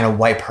 and you kind of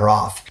wipe her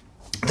off.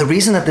 The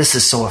reason that this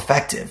is so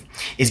effective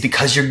is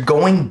because you're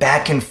going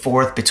back and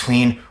forth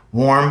between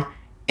warm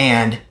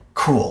and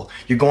cool.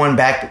 You're going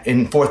back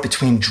and forth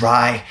between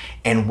dry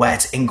and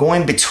wet, and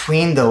going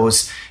between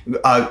those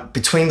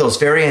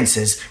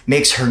variances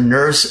makes her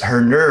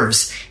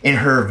nerves in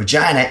her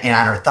vagina and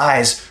on her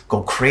thighs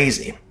go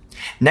crazy.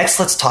 Next,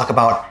 let's talk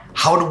about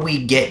how do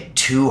we get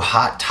 2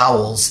 hot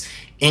towels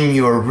in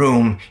your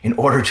room in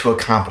order to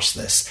accomplish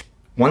this.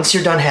 Once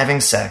you're done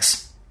having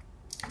sex,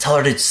 tell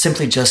her to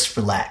simply just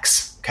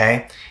relax,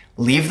 okay?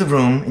 Leave the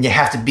room, and you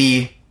have to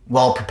be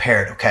well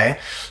prepared, okay?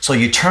 So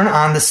you turn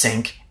on the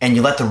sink and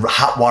you let the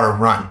hot water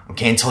run,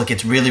 okay, until it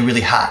gets really,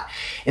 really hot.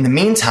 In the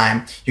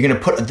meantime, you're gonna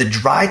put the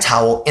dry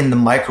towel in the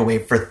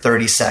microwave for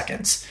 30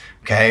 seconds,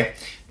 okay?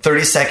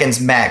 30 seconds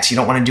max. You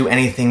don't wanna do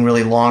anything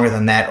really longer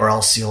than that or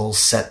else you'll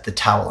set the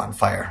towel on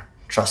fire.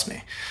 Trust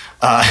me.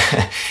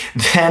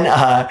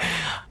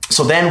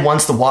 So then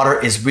once the water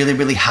is really,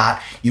 really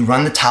hot, you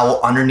run the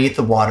towel underneath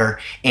the water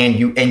and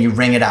you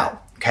wring it out.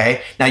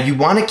 Okay. Now you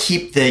want to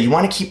keep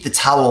the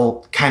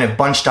towel kind of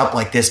bunched up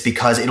like this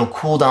because it'll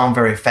cool down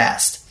very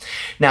fast.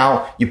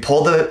 Now you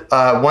pull the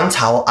one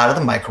towel out of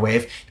the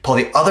microwave, you pull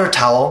the other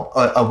towel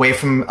away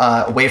from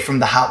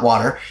the hot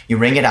water, you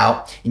wring it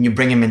out, and you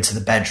bring him into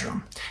the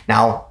bedroom.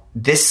 Now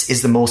this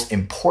is the most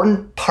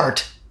important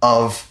part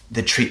of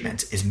the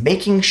treatment, is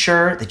making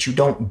sure that you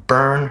don't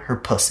burn her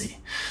pussy.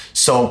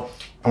 So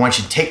I want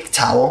you to take the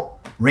towel,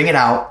 wring it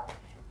out,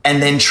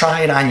 and then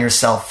try it on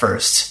yourself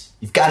first.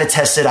 You've got to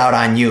test it out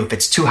on you. If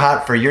it's too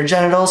hot for your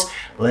genitals,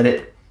 let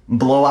it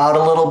blow out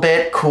a little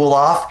bit, cool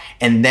off,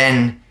 and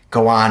then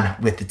go on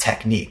with the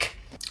technique.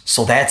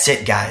 So that's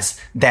it,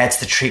 guys. That's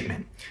the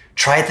treatment.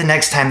 Try it the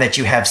next time that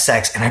you have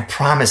sex, and I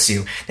promise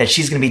you that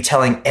she's going to be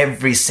telling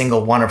every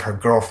single one of her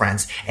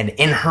girlfriends, and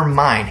in her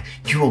mind,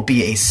 you will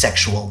be a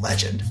sexual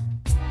legend.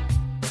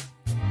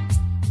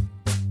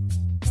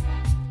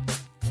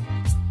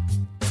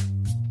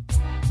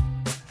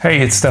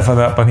 Hey, it's Stefan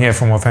Wertmann here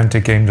from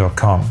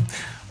AuthenticGame.com.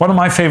 One of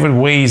my favorite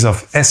ways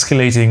of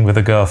escalating with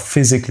a girl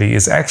physically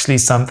is actually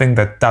something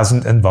that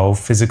doesn't involve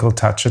physical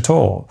touch at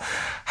all.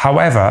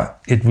 However,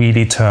 it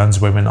really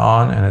turns women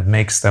on and it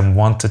makes them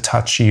want to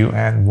touch you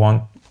and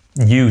want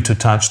you to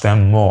touch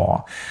them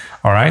more.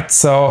 All right,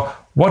 so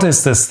what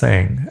is this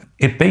thing?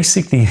 It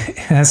basically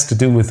has to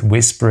do with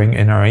whispering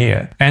in her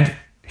ear. And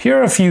here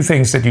are a few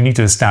things that you need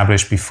to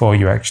establish before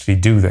you actually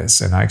do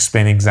this, and I'll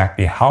explain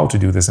exactly how to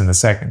do this in a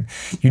second.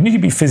 You need to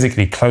be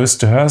physically close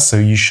to her, so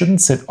you shouldn't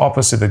sit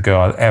opposite a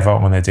girl ever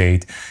on a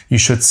date. You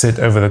should sit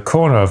over the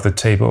corner of the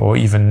table or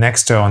even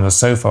next to her on the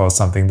sofa or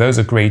something. Those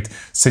are great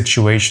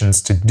situations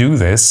to do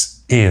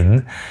this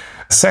in.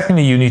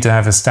 Secondly, you need to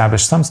have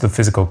established some sort of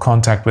physical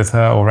contact with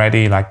her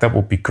already, like that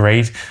would be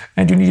great.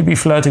 And you need to be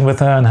flirting with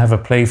her and have a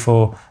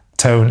playful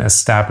tone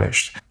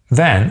established.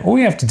 Then all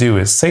you have to do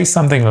is say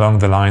something along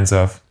the lines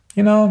of,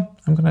 you know,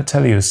 I'm going to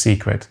tell you a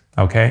secret,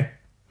 okay?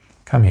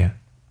 Come here.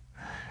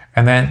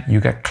 And then you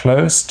get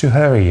close to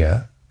her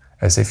ear,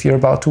 as if you're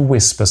about to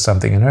whisper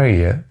something in her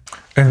ear.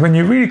 And when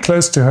you're really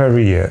close to her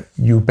ear,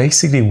 you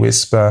basically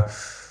whisper,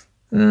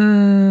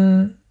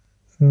 maybe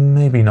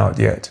not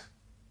yet,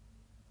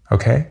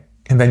 okay?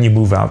 And then you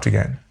move out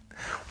again.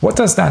 What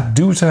does that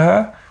do to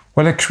her?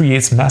 Well, it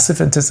creates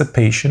massive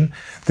anticipation.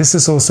 This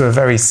is also a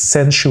very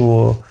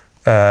sensual,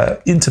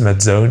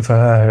 intimate zone for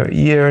her. Her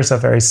ears are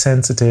very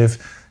sensitive.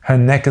 Her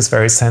neck is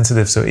very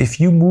sensitive. So if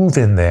you move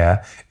in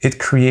there, it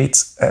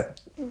creates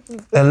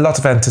a lot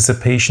of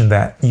anticipation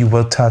that you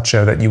will touch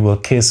her, that you will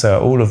kiss her,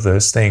 all of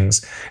those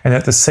things. And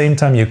at the same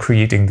time, you're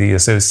creating the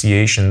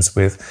associations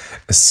with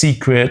a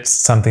secret,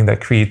 something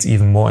that creates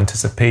even more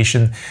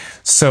anticipation.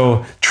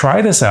 So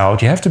try this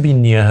out. You have to be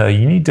near her.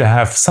 You need to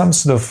have some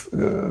sort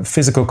of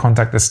physical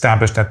contact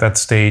established at that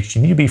stage.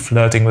 You need to be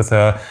flirting with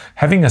her,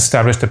 having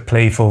established a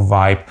playful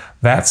vibe.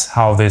 That's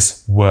how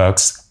this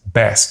works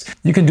best.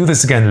 You can do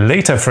this again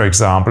later, for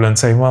example, and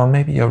say, well,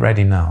 maybe you're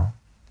ready now.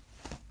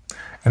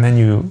 And then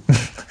you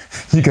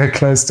get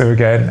close to her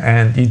again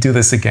and you do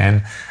this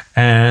again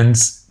and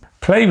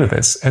play with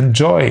this,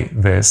 enjoy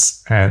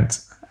this, and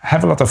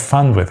have a lot of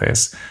fun with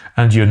this.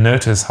 And you'll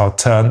notice how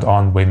turned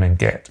on women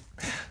get.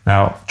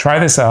 Now, try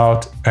this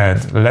out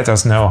and let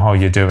us know how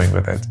you're doing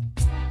with it.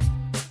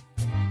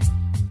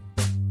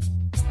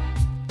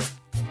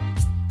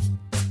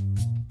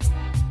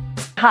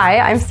 Hi,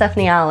 I'm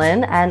Stephanie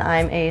Allen, and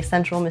I'm a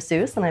sensual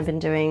masseuse, and I've been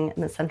doing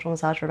sensual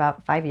massage for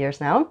about 5 years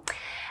now.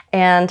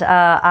 And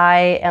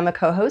I am a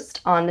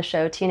co-host on the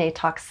show TNA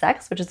Talks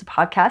Sex, which is a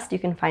podcast you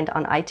can find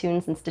on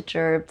iTunes and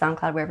Stitcher,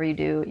 SoundCloud, wherever you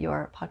do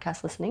your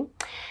podcast listening.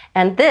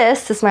 And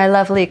this is my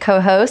lovely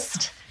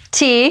co-host,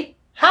 T.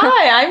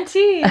 Hi, I'm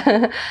T.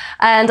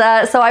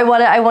 And so I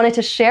wanted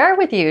to share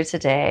with you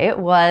today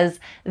was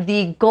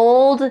the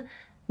gold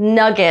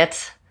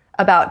nugget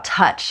about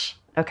touch.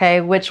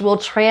 Okay, which will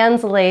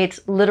translate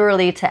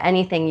literally to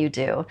anything you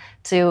do,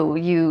 to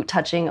you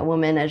touching a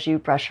woman as you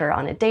brush her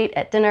on a date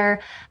at dinner,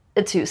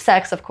 to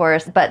sex, of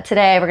course. But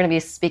today we're going to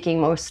be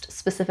speaking most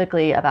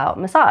specifically about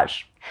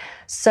massage.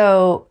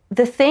 So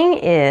the thing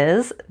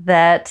is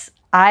that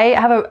I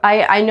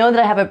know that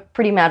I have a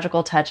pretty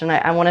magical touch, and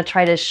I want to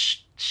try to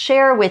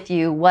share with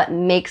you what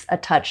makes a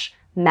touch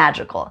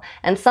magical.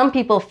 And some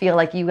people feel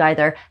like you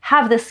either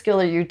have this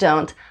skill or you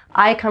don't.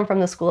 I come from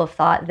the school of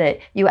thought that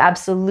you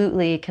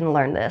absolutely can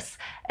learn this.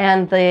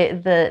 And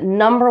the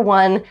number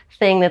one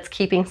thing that's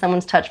keeping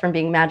someone's touch from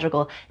being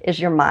magical is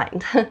your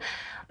mind.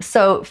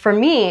 So for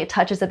me,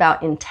 touch is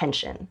about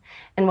intention.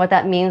 And what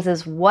that means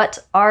is, what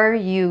are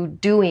you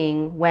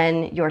doing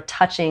when you're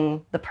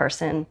touching the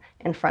person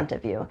in front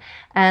of you?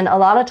 And a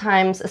lot of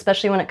times,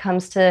 especially when it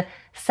comes to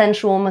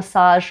sensual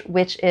massage,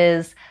 which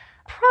is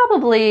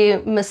probably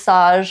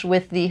massage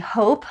with the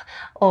hope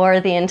or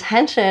the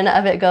intention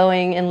of it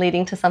going and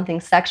leading to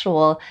something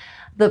sexual.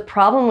 The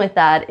problem with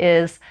that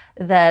is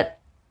that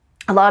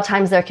a lot of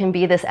times there can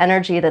be this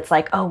energy that's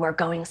like, oh, we're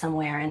going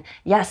somewhere, and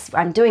yes,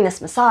 I'm doing this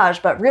massage,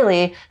 but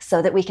really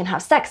so that we can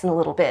have sex in a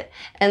little bit.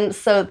 And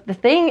so the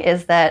thing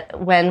is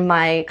that when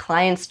my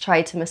clients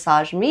try to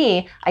massage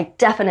me, I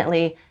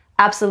definitely,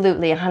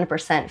 absolutely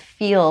 100%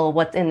 feel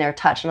what's in their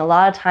touch. And a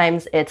lot of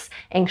times it's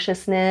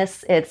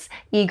anxiousness, it's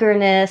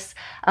eagerness,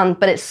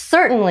 but it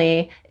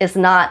certainly is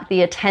not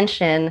the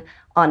attention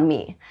on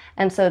me.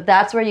 And so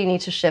that's where you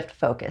need to shift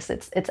focus.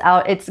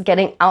 It's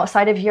getting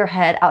outside of your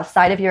head,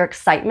 outside of your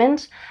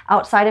excitement,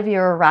 outside of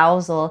your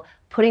arousal,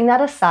 putting that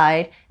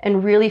aside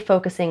and really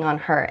focusing on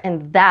her.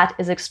 And that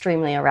is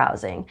extremely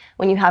arousing.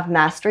 When you have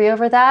mastery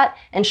over that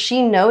and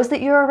she knows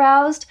that you're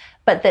aroused,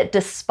 but that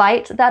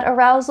despite that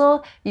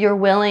arousal, you're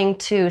willing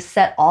to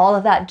set all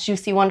of that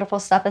juicy, wonderful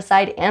stuff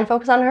aside and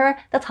focus on her,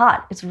 that's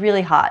hot. It's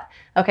really hot.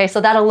 Okay, so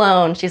that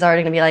alone, she's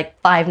already gonna be like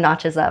 5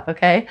 notches up,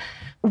 okay?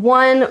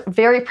 One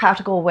very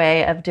practical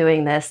way of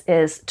doing this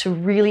is to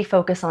really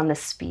focus on the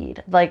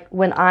speed. Like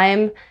when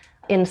I'm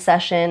in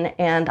session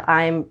and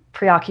I'm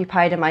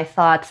preoccupied in my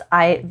thoughts,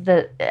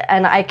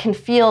 and I can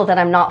feel that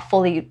I'm not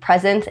fully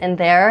present in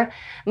there,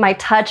 my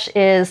touch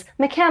is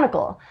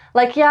mechanical.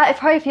 Like, yeah, it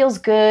probably feels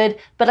good,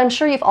 but I'm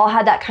sure you've all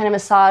had that kind of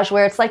massage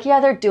where it's like,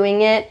 yeah, they're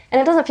doing it and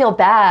it doesn't feel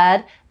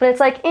bad, but it's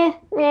like,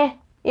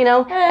 you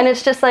know? And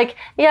it's just like,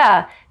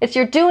 yeah,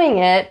 you're doing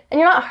it and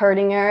you're not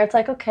hurting her. It's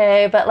like,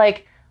 okay, but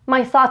like,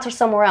 my thoughts are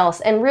somewhere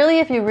else. And really,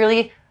 if you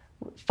really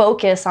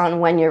focus on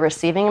when you're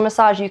receiving a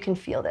massage, you can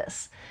feel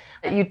this.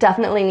 You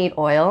definitely need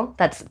oil.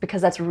 That's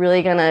because that's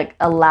really gonna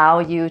allow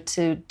you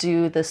to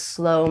do the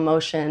slow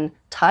motion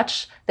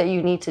touch that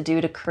you need to do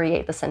to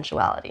create the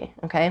sensuality,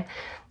 okay?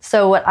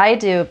 So what I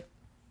do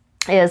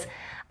is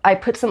I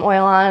put some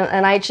oil on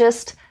and I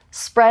just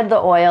spread the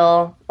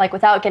oil, like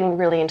without getting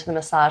really into the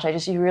massage.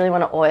 You really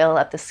wanna oil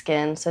up the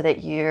skin so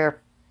that your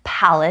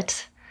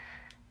palate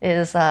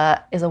is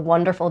a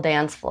wonderful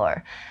dance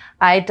floor.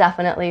 I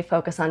definitely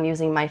focus on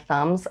using my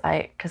thumbs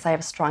because I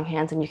have strong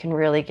hands and you can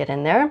really get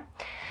in there.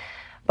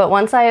 But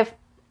once I've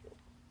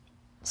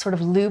sort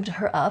of lubed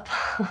her up,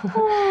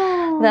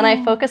 then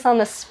I focus on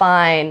the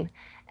spine.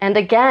 And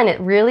again, it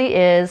really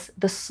is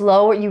the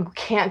slower, you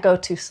can't go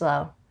too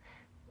slow.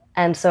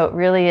 And so it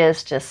really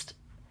is just,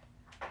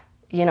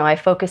 you know, I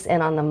focus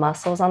in on the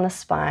muscles on the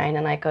spine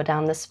and I go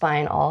down the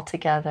spine all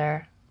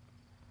together.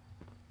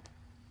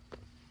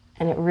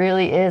 And it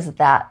really is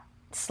that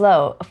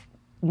slow.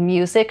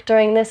 Music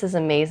during this is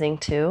amazing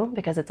too,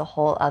 because it's a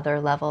whole other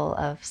level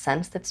of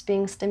sense that's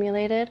being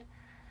stimulated.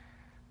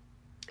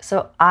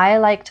 So I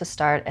like to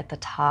start at the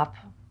top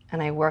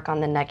and I work on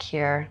the neck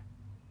here.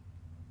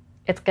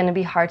 It's gonna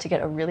be hard to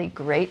get a really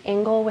great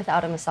angle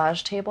without a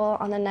massage table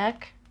on the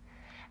neck.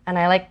 And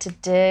I like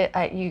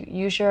to you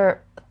use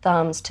your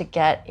thumbs to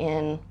get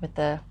in with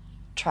the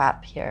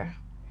trap here.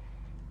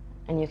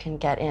 And you can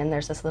get in,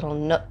 there's this little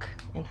nook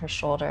in her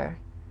shoulder.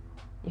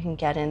 You can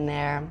get in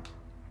there.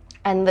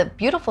 And the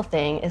beautiful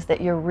thing is that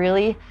you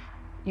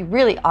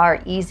really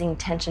are easing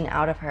tension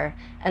out of her.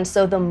 And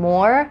so the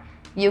more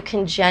you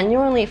can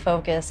genuinely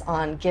focus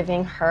on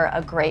giving her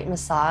a great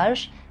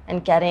massage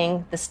and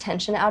getting this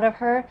tension out of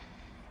her,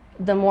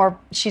 the more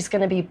she's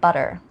gonna be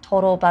butter,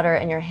 total butter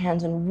in your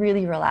hands and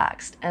really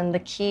relaxed. And the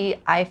key,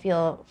 I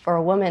feel, for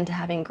a woman to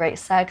having great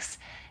sex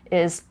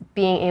is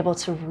being able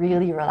to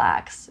really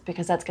relax,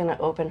 because that's gonna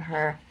open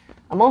her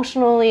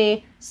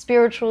emotionally,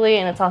 spiritually,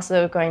 and it's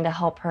also going to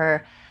help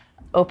her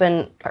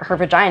open her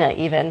vagina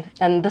even,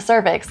 and the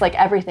cervix, like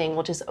everything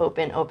will just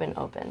open, open,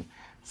 open.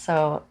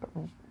 So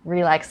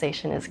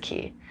relaxation is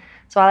key.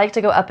 So I like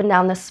to go up and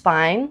down the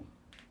spine.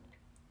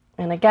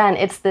 And again,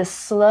 it's this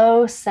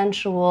slow,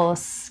 sensual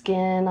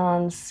skin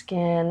on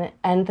skin.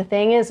 And the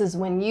thing is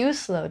when you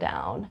slow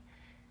down,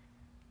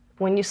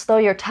 when you slow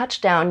your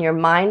touch down, your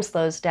mind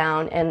slows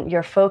down and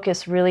your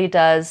focus really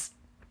does,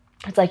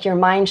 it's like your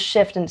mind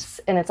shifts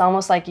and it's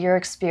almost like you're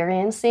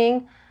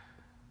experiencing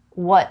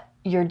what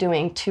you're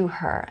doing to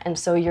her. And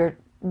so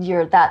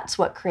that's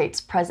what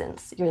creates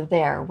presence. You're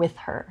there with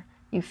her.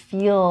 You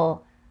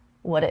feel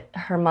what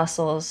her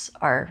muscles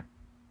are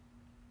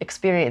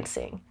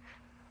experiencing.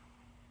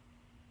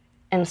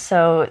 And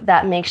so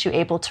that makes you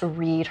able to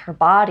read her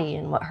body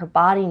and what her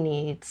body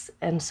needs.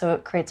 And so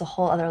it creates a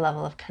whole other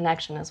level of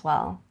connection as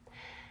well.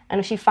 And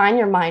if you find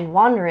your mind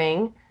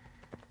wandering,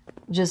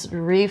 just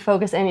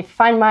refocus. And if you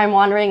find mind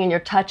wandering and your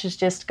touch is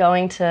just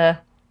going to,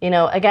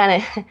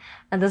 again,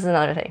 and this is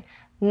another thing.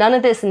 None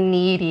of this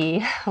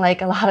needy,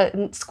 like a lot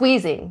of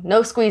squeezing,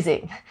 no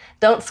squeezing.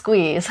 Don't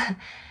squeeze.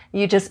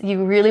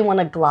 You really want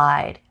to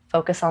glide.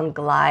 Focus on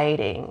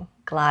gliding.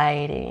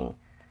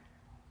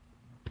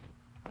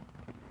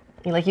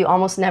 Like you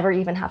almost never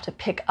even have to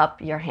pick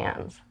up your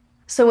hands.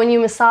 So when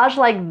you massage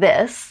like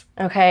this,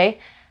 okay,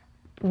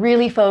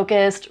 really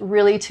focused,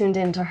 really tuned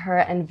into her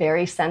and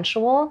very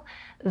sensual,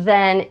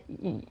 then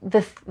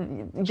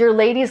your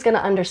lady's gonna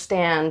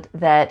understand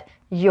that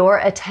your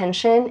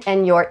attention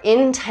and your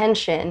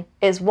intention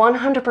is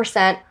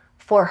 100%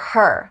 for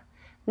her,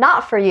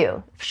 not for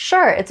you.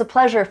 Sure, it's a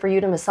pleasure for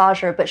you to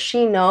massage her, but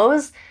she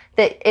knows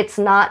that it's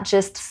not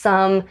just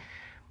some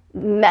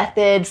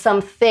method,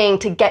 something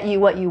to get you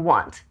what you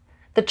want.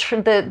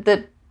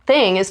 The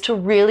thing is to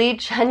really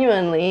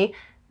genuinely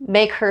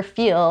make her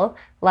feel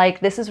like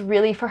this is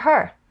really for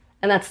her.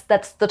 And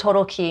that's the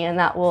total key, and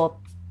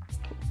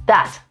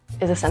that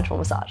is a sensual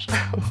massage.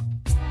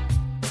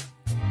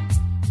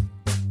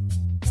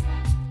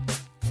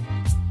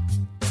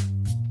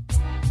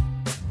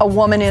 A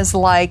woman is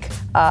like,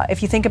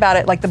 if you think about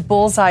it, like the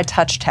bullseye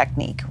touch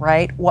technique,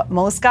 right? What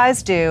most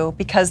guys do,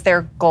 because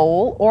they're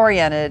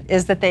goal-oriented,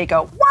 is that they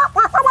go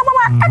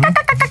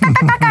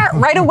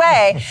right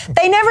away.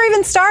 They never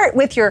even start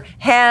with your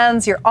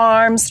hands, your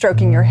arms,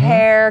 stroking your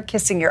hair,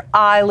 kissing your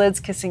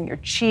eyelids, kissing your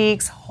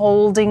cheeks,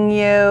 holding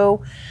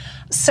you.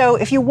 So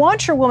if you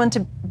want your woman to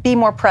be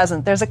more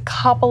present, there's a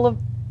couple of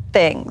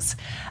things.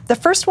 The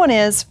first one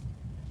is,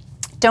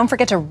 don't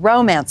forget to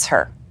romance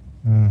her.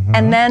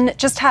 And then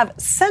just have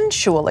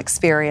sensual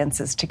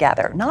experiences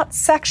together, not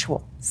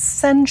sexual,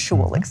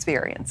 sensual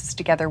experiences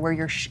together where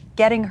you're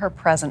getting her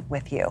present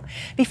with you.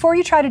 Before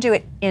you try to do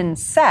it in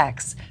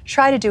sex,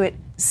 try to do it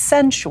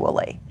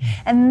sensually.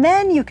 And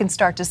then you can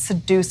start to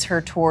seduce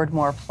her toward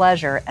more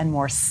pleasure and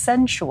more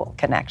sensual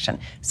connection.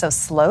 So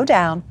slow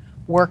down,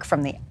 work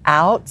from the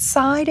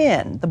outside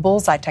in, the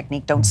bullseye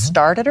technique. Don't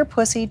start at her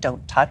pussy,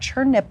 don't touch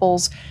her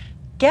nipples.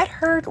 Get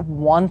her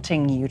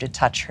wanting you to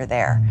touch her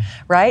there,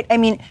 right? I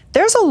mean,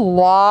 there's a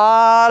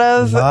lot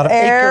of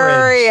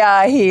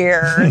area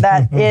here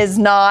that is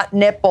not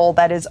nipple,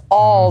 that is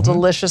all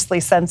deliciously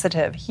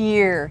sensitive.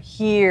 Here,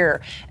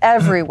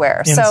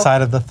 everywhere.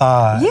 Inside of the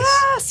thighs.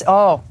 Yes.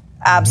 Oh,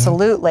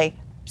 absolutely.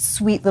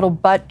 Sweet little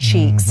butt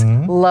cheeks,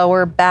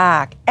 lower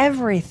back.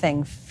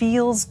 Everything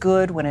feels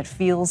good when it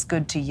feels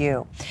good to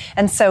you.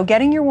 And so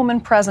getting your woman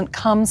present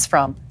comes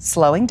from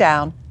slowing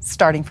down,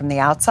 starting from the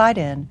outside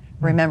in,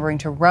 remembering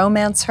to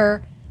romance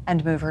her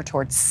and move her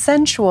towards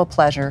sensual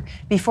pleasure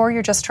before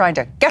you're just trying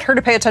to get her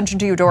to pay attention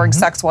to you during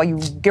sex while you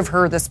give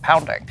her this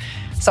pounding.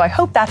 So I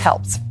hope that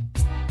helps.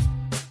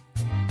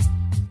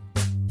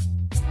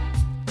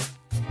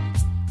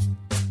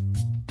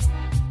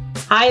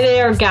 Hi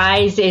there,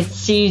 guys. It's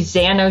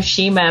Suzanne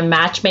Oshima, a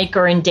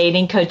matchmaker and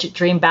dating coach at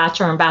Dream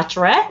Bachelor and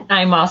Bachelorette.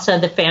 I'm also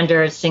the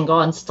founder of Single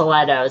and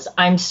Stilettos.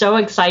 I'm so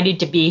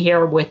excited to be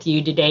here with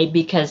you today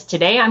because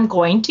today I'm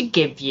going to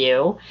give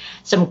you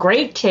some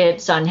great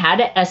tips on how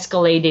to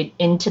escalate it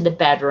into the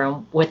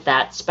bedroom with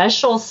that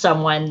special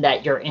someone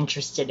that you're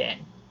interested in.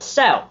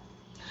 So,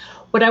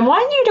 what I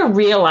want you to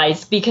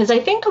realize, because I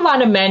think a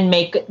lot of men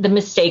make the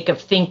mistake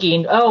of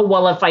thinking, oh,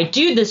 well, if I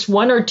do this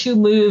 1 or 2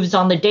 moves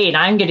on the date,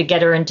 I'm going to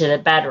get her into the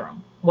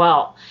bedroom.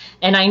 Well,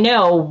 and I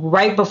know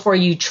right before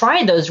you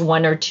try those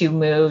 1 or 2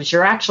 moves,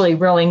 you're actually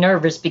really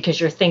nervous because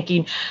you're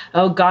thinking,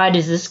 oh, God,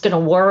 is this going to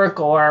work?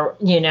 Or,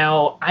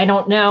 I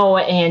don't know.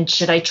 And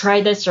should I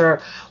try this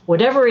or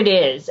whatever it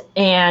is?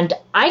 And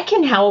I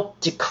can help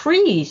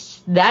decrease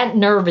that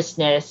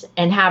nervousness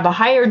and have a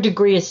higher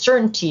degree of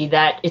certainty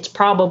that it's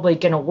probably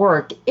going to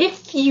work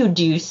if you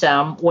do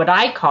some what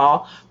I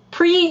call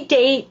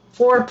pre-date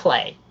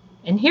foreplay.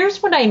 And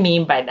here's what I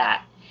mean by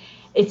that.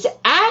 It's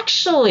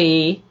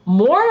actually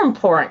more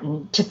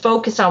important to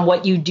focus on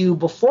what you do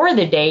before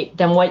the date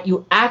than what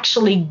you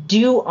actually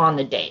do on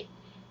the date.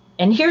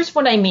 And here's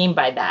what I mean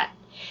by that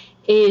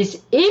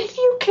is if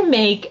you can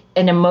make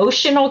an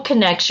emotional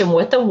connection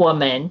with a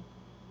woman,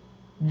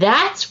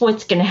 that's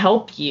what's going to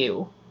help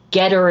you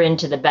get her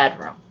into the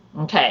bedroom.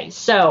 Okay,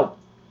 so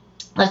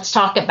let's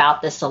talk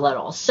about this a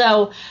little.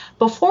 So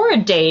before a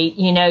date,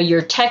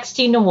 you're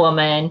texting a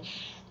woman,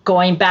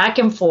 going back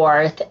and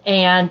forth.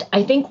 And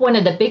I think one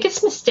of the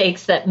biggest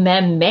mistakes that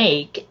men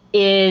make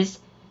is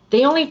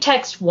they only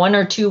text 1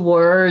 or 2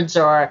 words,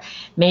 or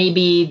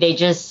maybe they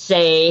just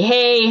say,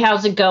 hey,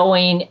 how's it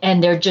going?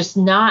 And they're just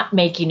not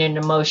making an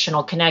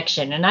emotional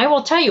connection. And I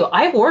will tell you,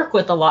 I work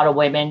with a lot of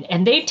women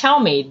and they tell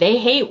me they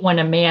hate when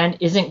a man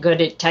isn't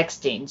good at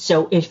texting.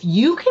 So if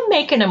you can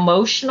make an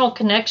emotional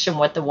connection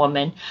with a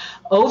woman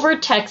over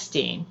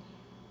texting,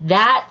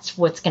 that's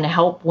what's going to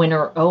help win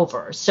her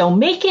over. So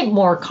make it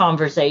more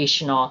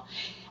conversational.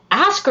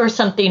 Ask her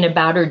something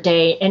about her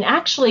day and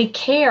actually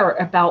care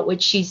about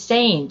what she's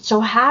saying. So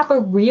have a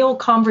real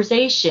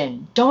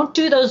conversation. Don't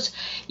do those,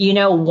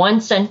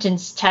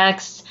 1-sentence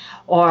texts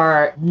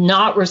or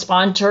not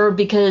respond to her,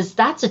 because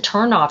that's a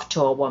turnoff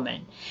to a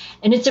woman.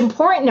 And it's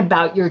important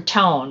about your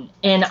tone.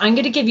 And I'm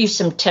going to give you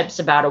some tips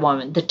about a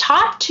woman. The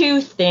top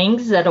 2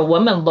 things that a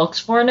woman looks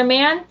for in a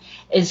man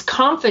is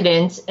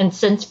confidence and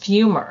sense of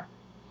humor.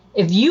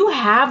 If you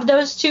have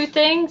those 2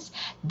 things,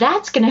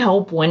 that's going to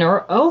help win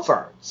her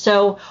over.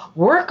 So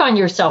work on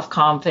your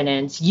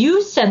self-confidence.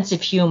 Use sense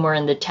of humor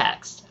in the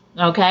text,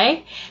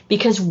 okay?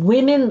 Because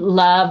women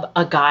love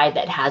a guy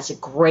that has a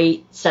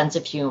great sense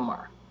of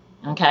humor,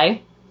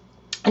 okay?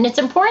 And it's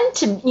important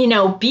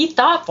to, be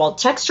thoughtful.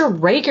 Text her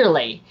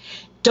regularly.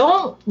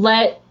 don't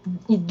let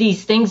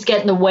these things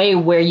get in the way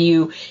where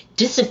you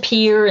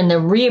disappear and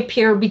then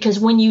reappear, because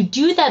when you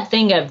do that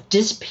thing of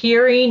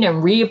disappearing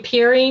and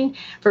reappearing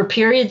for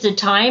periods of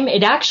time,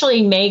 it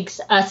actually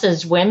makes us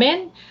as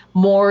women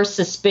more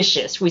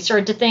suspicious. We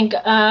start to think,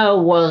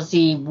 oh, well, is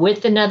he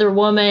with another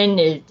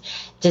woman?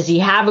 Does he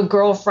have a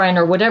girlfriend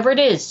or whatever it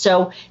is?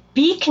 So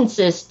be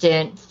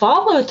consistent,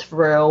 follow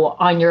through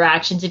on your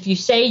actions. If you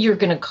say you're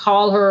going to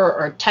call her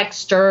or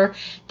text her,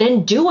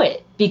 then do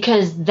it,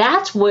 because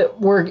that's what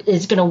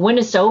is going to win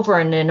us over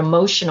in an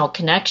emotional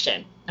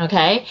connection.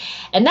 Okay.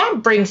 And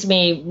that brings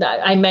me,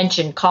 I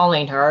mentioned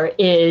calling her,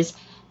 is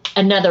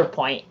another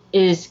point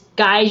is,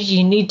 guys,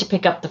 you need to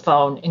pick up the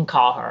phone and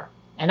call her.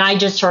 And I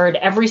just heard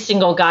every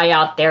single guy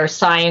out there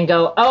sigh and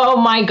go, oh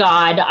my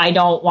God, I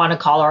don't want to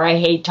call her. I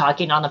hate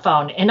talking on the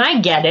phone. And I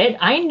get it.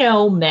 I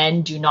know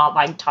men do not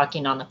like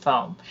talking on the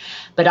phone.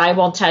 But I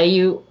will tell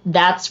you,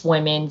 that's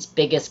women's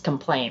biggest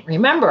complaint.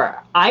 Remember,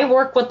 I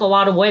work with a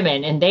lot of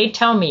women, and they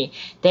tell me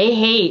they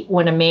hate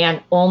when a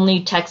man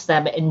only texts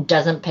them and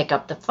doesn't pick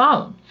up the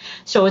phone.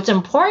 So it's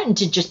important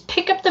to just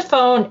pick up the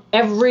phone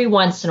every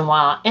once in a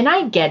while. And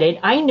I get it.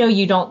 I know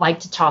you don't like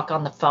to talk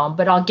on the phone,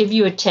 but I'll give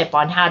you a tip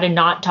on how to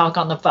not talk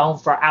on the phone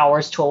for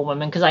hours to a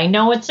woman, because I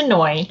know it's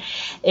annoying.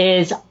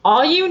 Is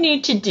all you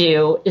need to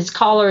do is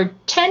call her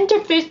 10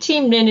 to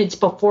 15 minutes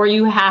before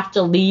you have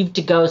to leave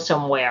to go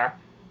somewhere,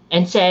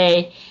 and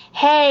say,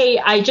 hey,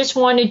 I just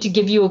wanted to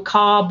give you a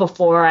call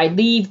before I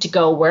leave to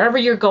go wherever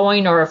you're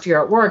going, or if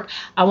you're at work,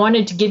 I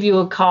wanted to give you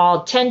a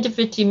call 10 to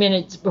 15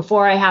 minutes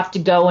before I have to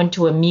go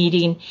into a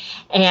meeting,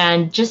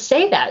 and just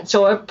say that.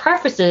 So it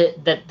prefaces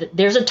that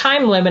there's a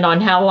time limit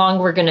on how long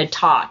we're going to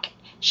talk.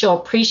 She'll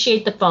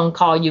appreciate the phone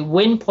call. You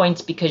win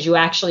points because you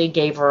actually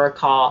gave her a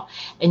call,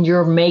 and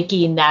you're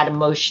making that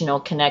emotional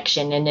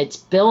connection, and it's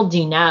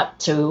building up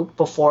to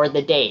before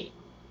the date.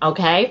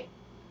 Okay?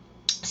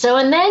 So,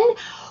 and then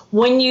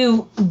when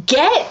you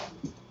get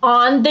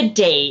on the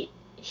date,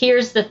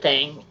 here's the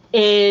thing,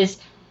 is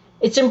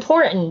it's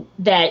important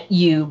that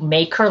you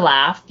make her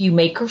laugh, you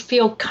make her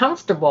feel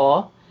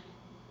comfortable,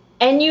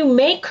 and you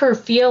make her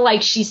feel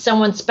like she's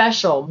someone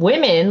special.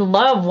 Women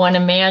love when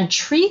a man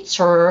treats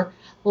her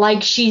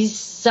like she's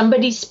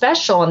somebody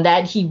special and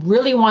that he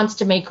really wants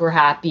to make her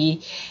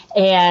happy,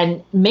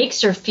 and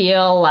makes her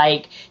feel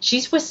like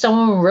she's with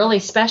someone really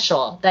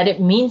special, that it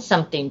means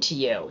something to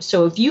you.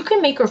 So if you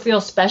can make her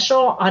feel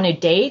special on a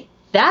date,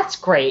 that's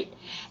great.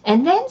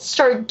 And then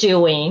start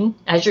doing,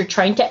 as you're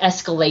trying to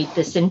escalate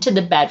this into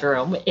the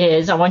bedroom,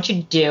 is I want you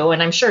to do,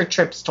 and I'm sure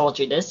Tripp's told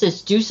you this,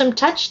 is do some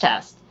touch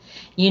tests.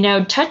 You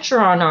know, touch her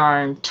on her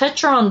arm,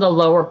 touch her on the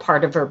lower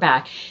part of her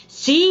back.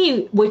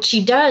 See what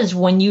she does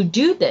when you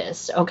do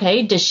this,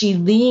 okay? Does she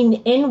lean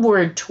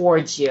inward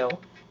towards you,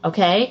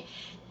 okay?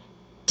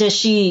 Does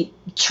she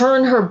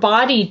turn her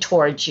body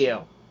towards you,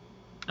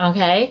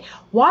 okay?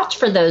 Watch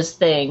for those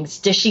things.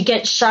 Does she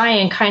get shy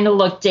and kind of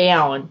look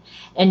down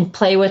and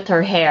play with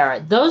her hair?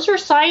 Those are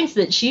signs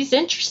that she's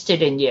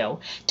interested in you.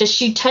 Does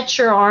she touch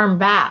your arm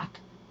back?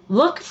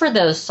 Look for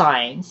those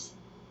signs,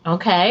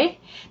 okay?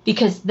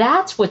 Because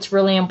that's what's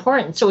really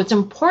important. So it's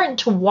important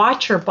to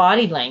watch her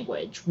body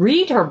language,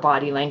 read her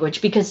body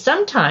language, because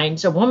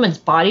sometimes a woman's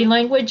body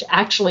language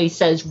actually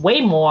says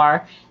way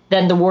more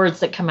than the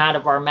words that come out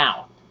of our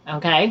mouth,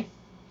 okay?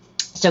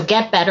 So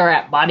get better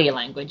at body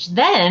language.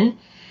 Then,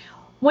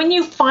 when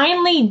you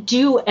finally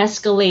do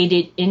escalate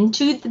it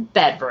into the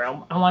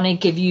bedroom, I want to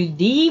give you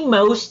the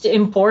most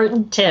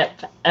important tip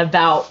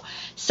about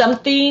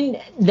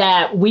something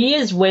that we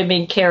as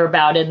women care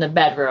about in the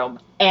bedroom.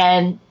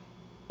 And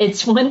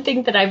it's one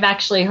thing that I've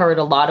actually heard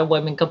a lot of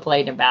women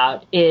complain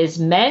about, is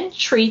men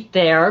treat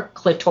their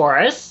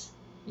clitoris.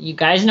 You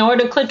guys know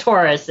what a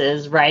clitoris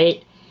is,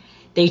 right?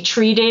 They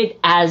treat it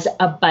as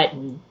a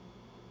button.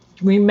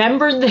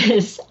 Remember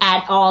this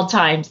at all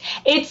times.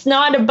 It's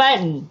not a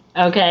button,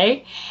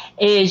 okay?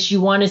 Is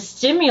you want to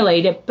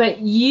stimulate it, but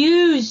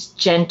use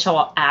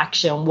gentle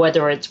action,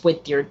 whether it's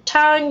with your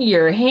tongue,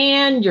 your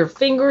hand, your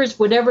fingers,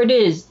 whatever it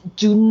is.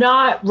 Do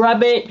not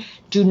rub it.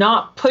 Do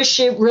not push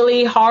it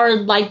really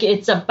hard like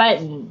it's a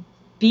button.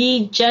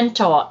 Be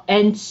gentle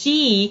and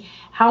see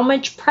how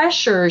much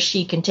pressure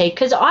she can take,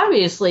 because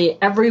obviously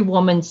every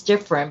woman's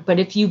different. But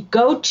if you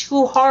go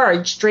too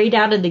hard straight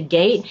out of the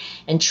gate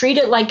and treat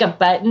it like a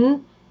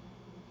button,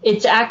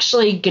 it's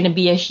actually going to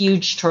be a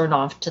huge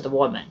turnoff to the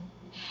woman.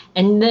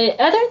 And the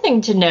other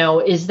thing to know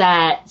is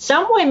that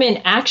some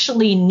women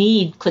actually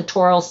need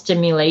clitoral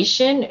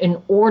stimulation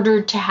in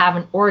order to have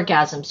an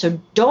orgasm. So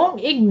don't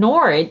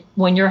ignore it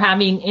when you're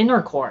having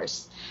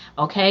intercourse.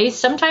 Okay,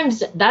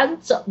 sometimes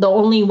that's the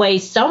only way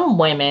some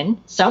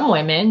women,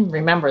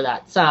 remember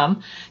that,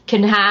 some,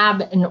 can have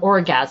an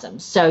orgasm.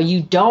 So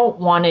you don't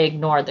want to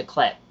ignore the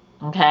clit,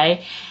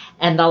 okay?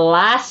 And the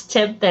last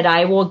tip that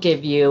I will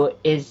give you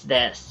is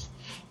this,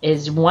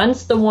 is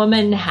once the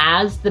woman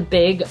has the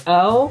big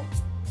O,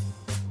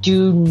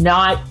 do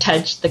not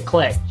touch the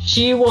clit.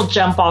 She will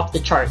jump off the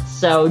charts,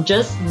 so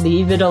just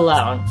leave it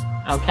alone,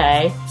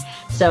 okay?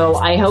 So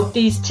I hope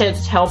these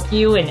tips help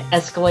you in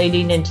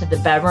escalating into the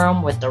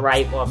bedroom with the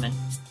right woman.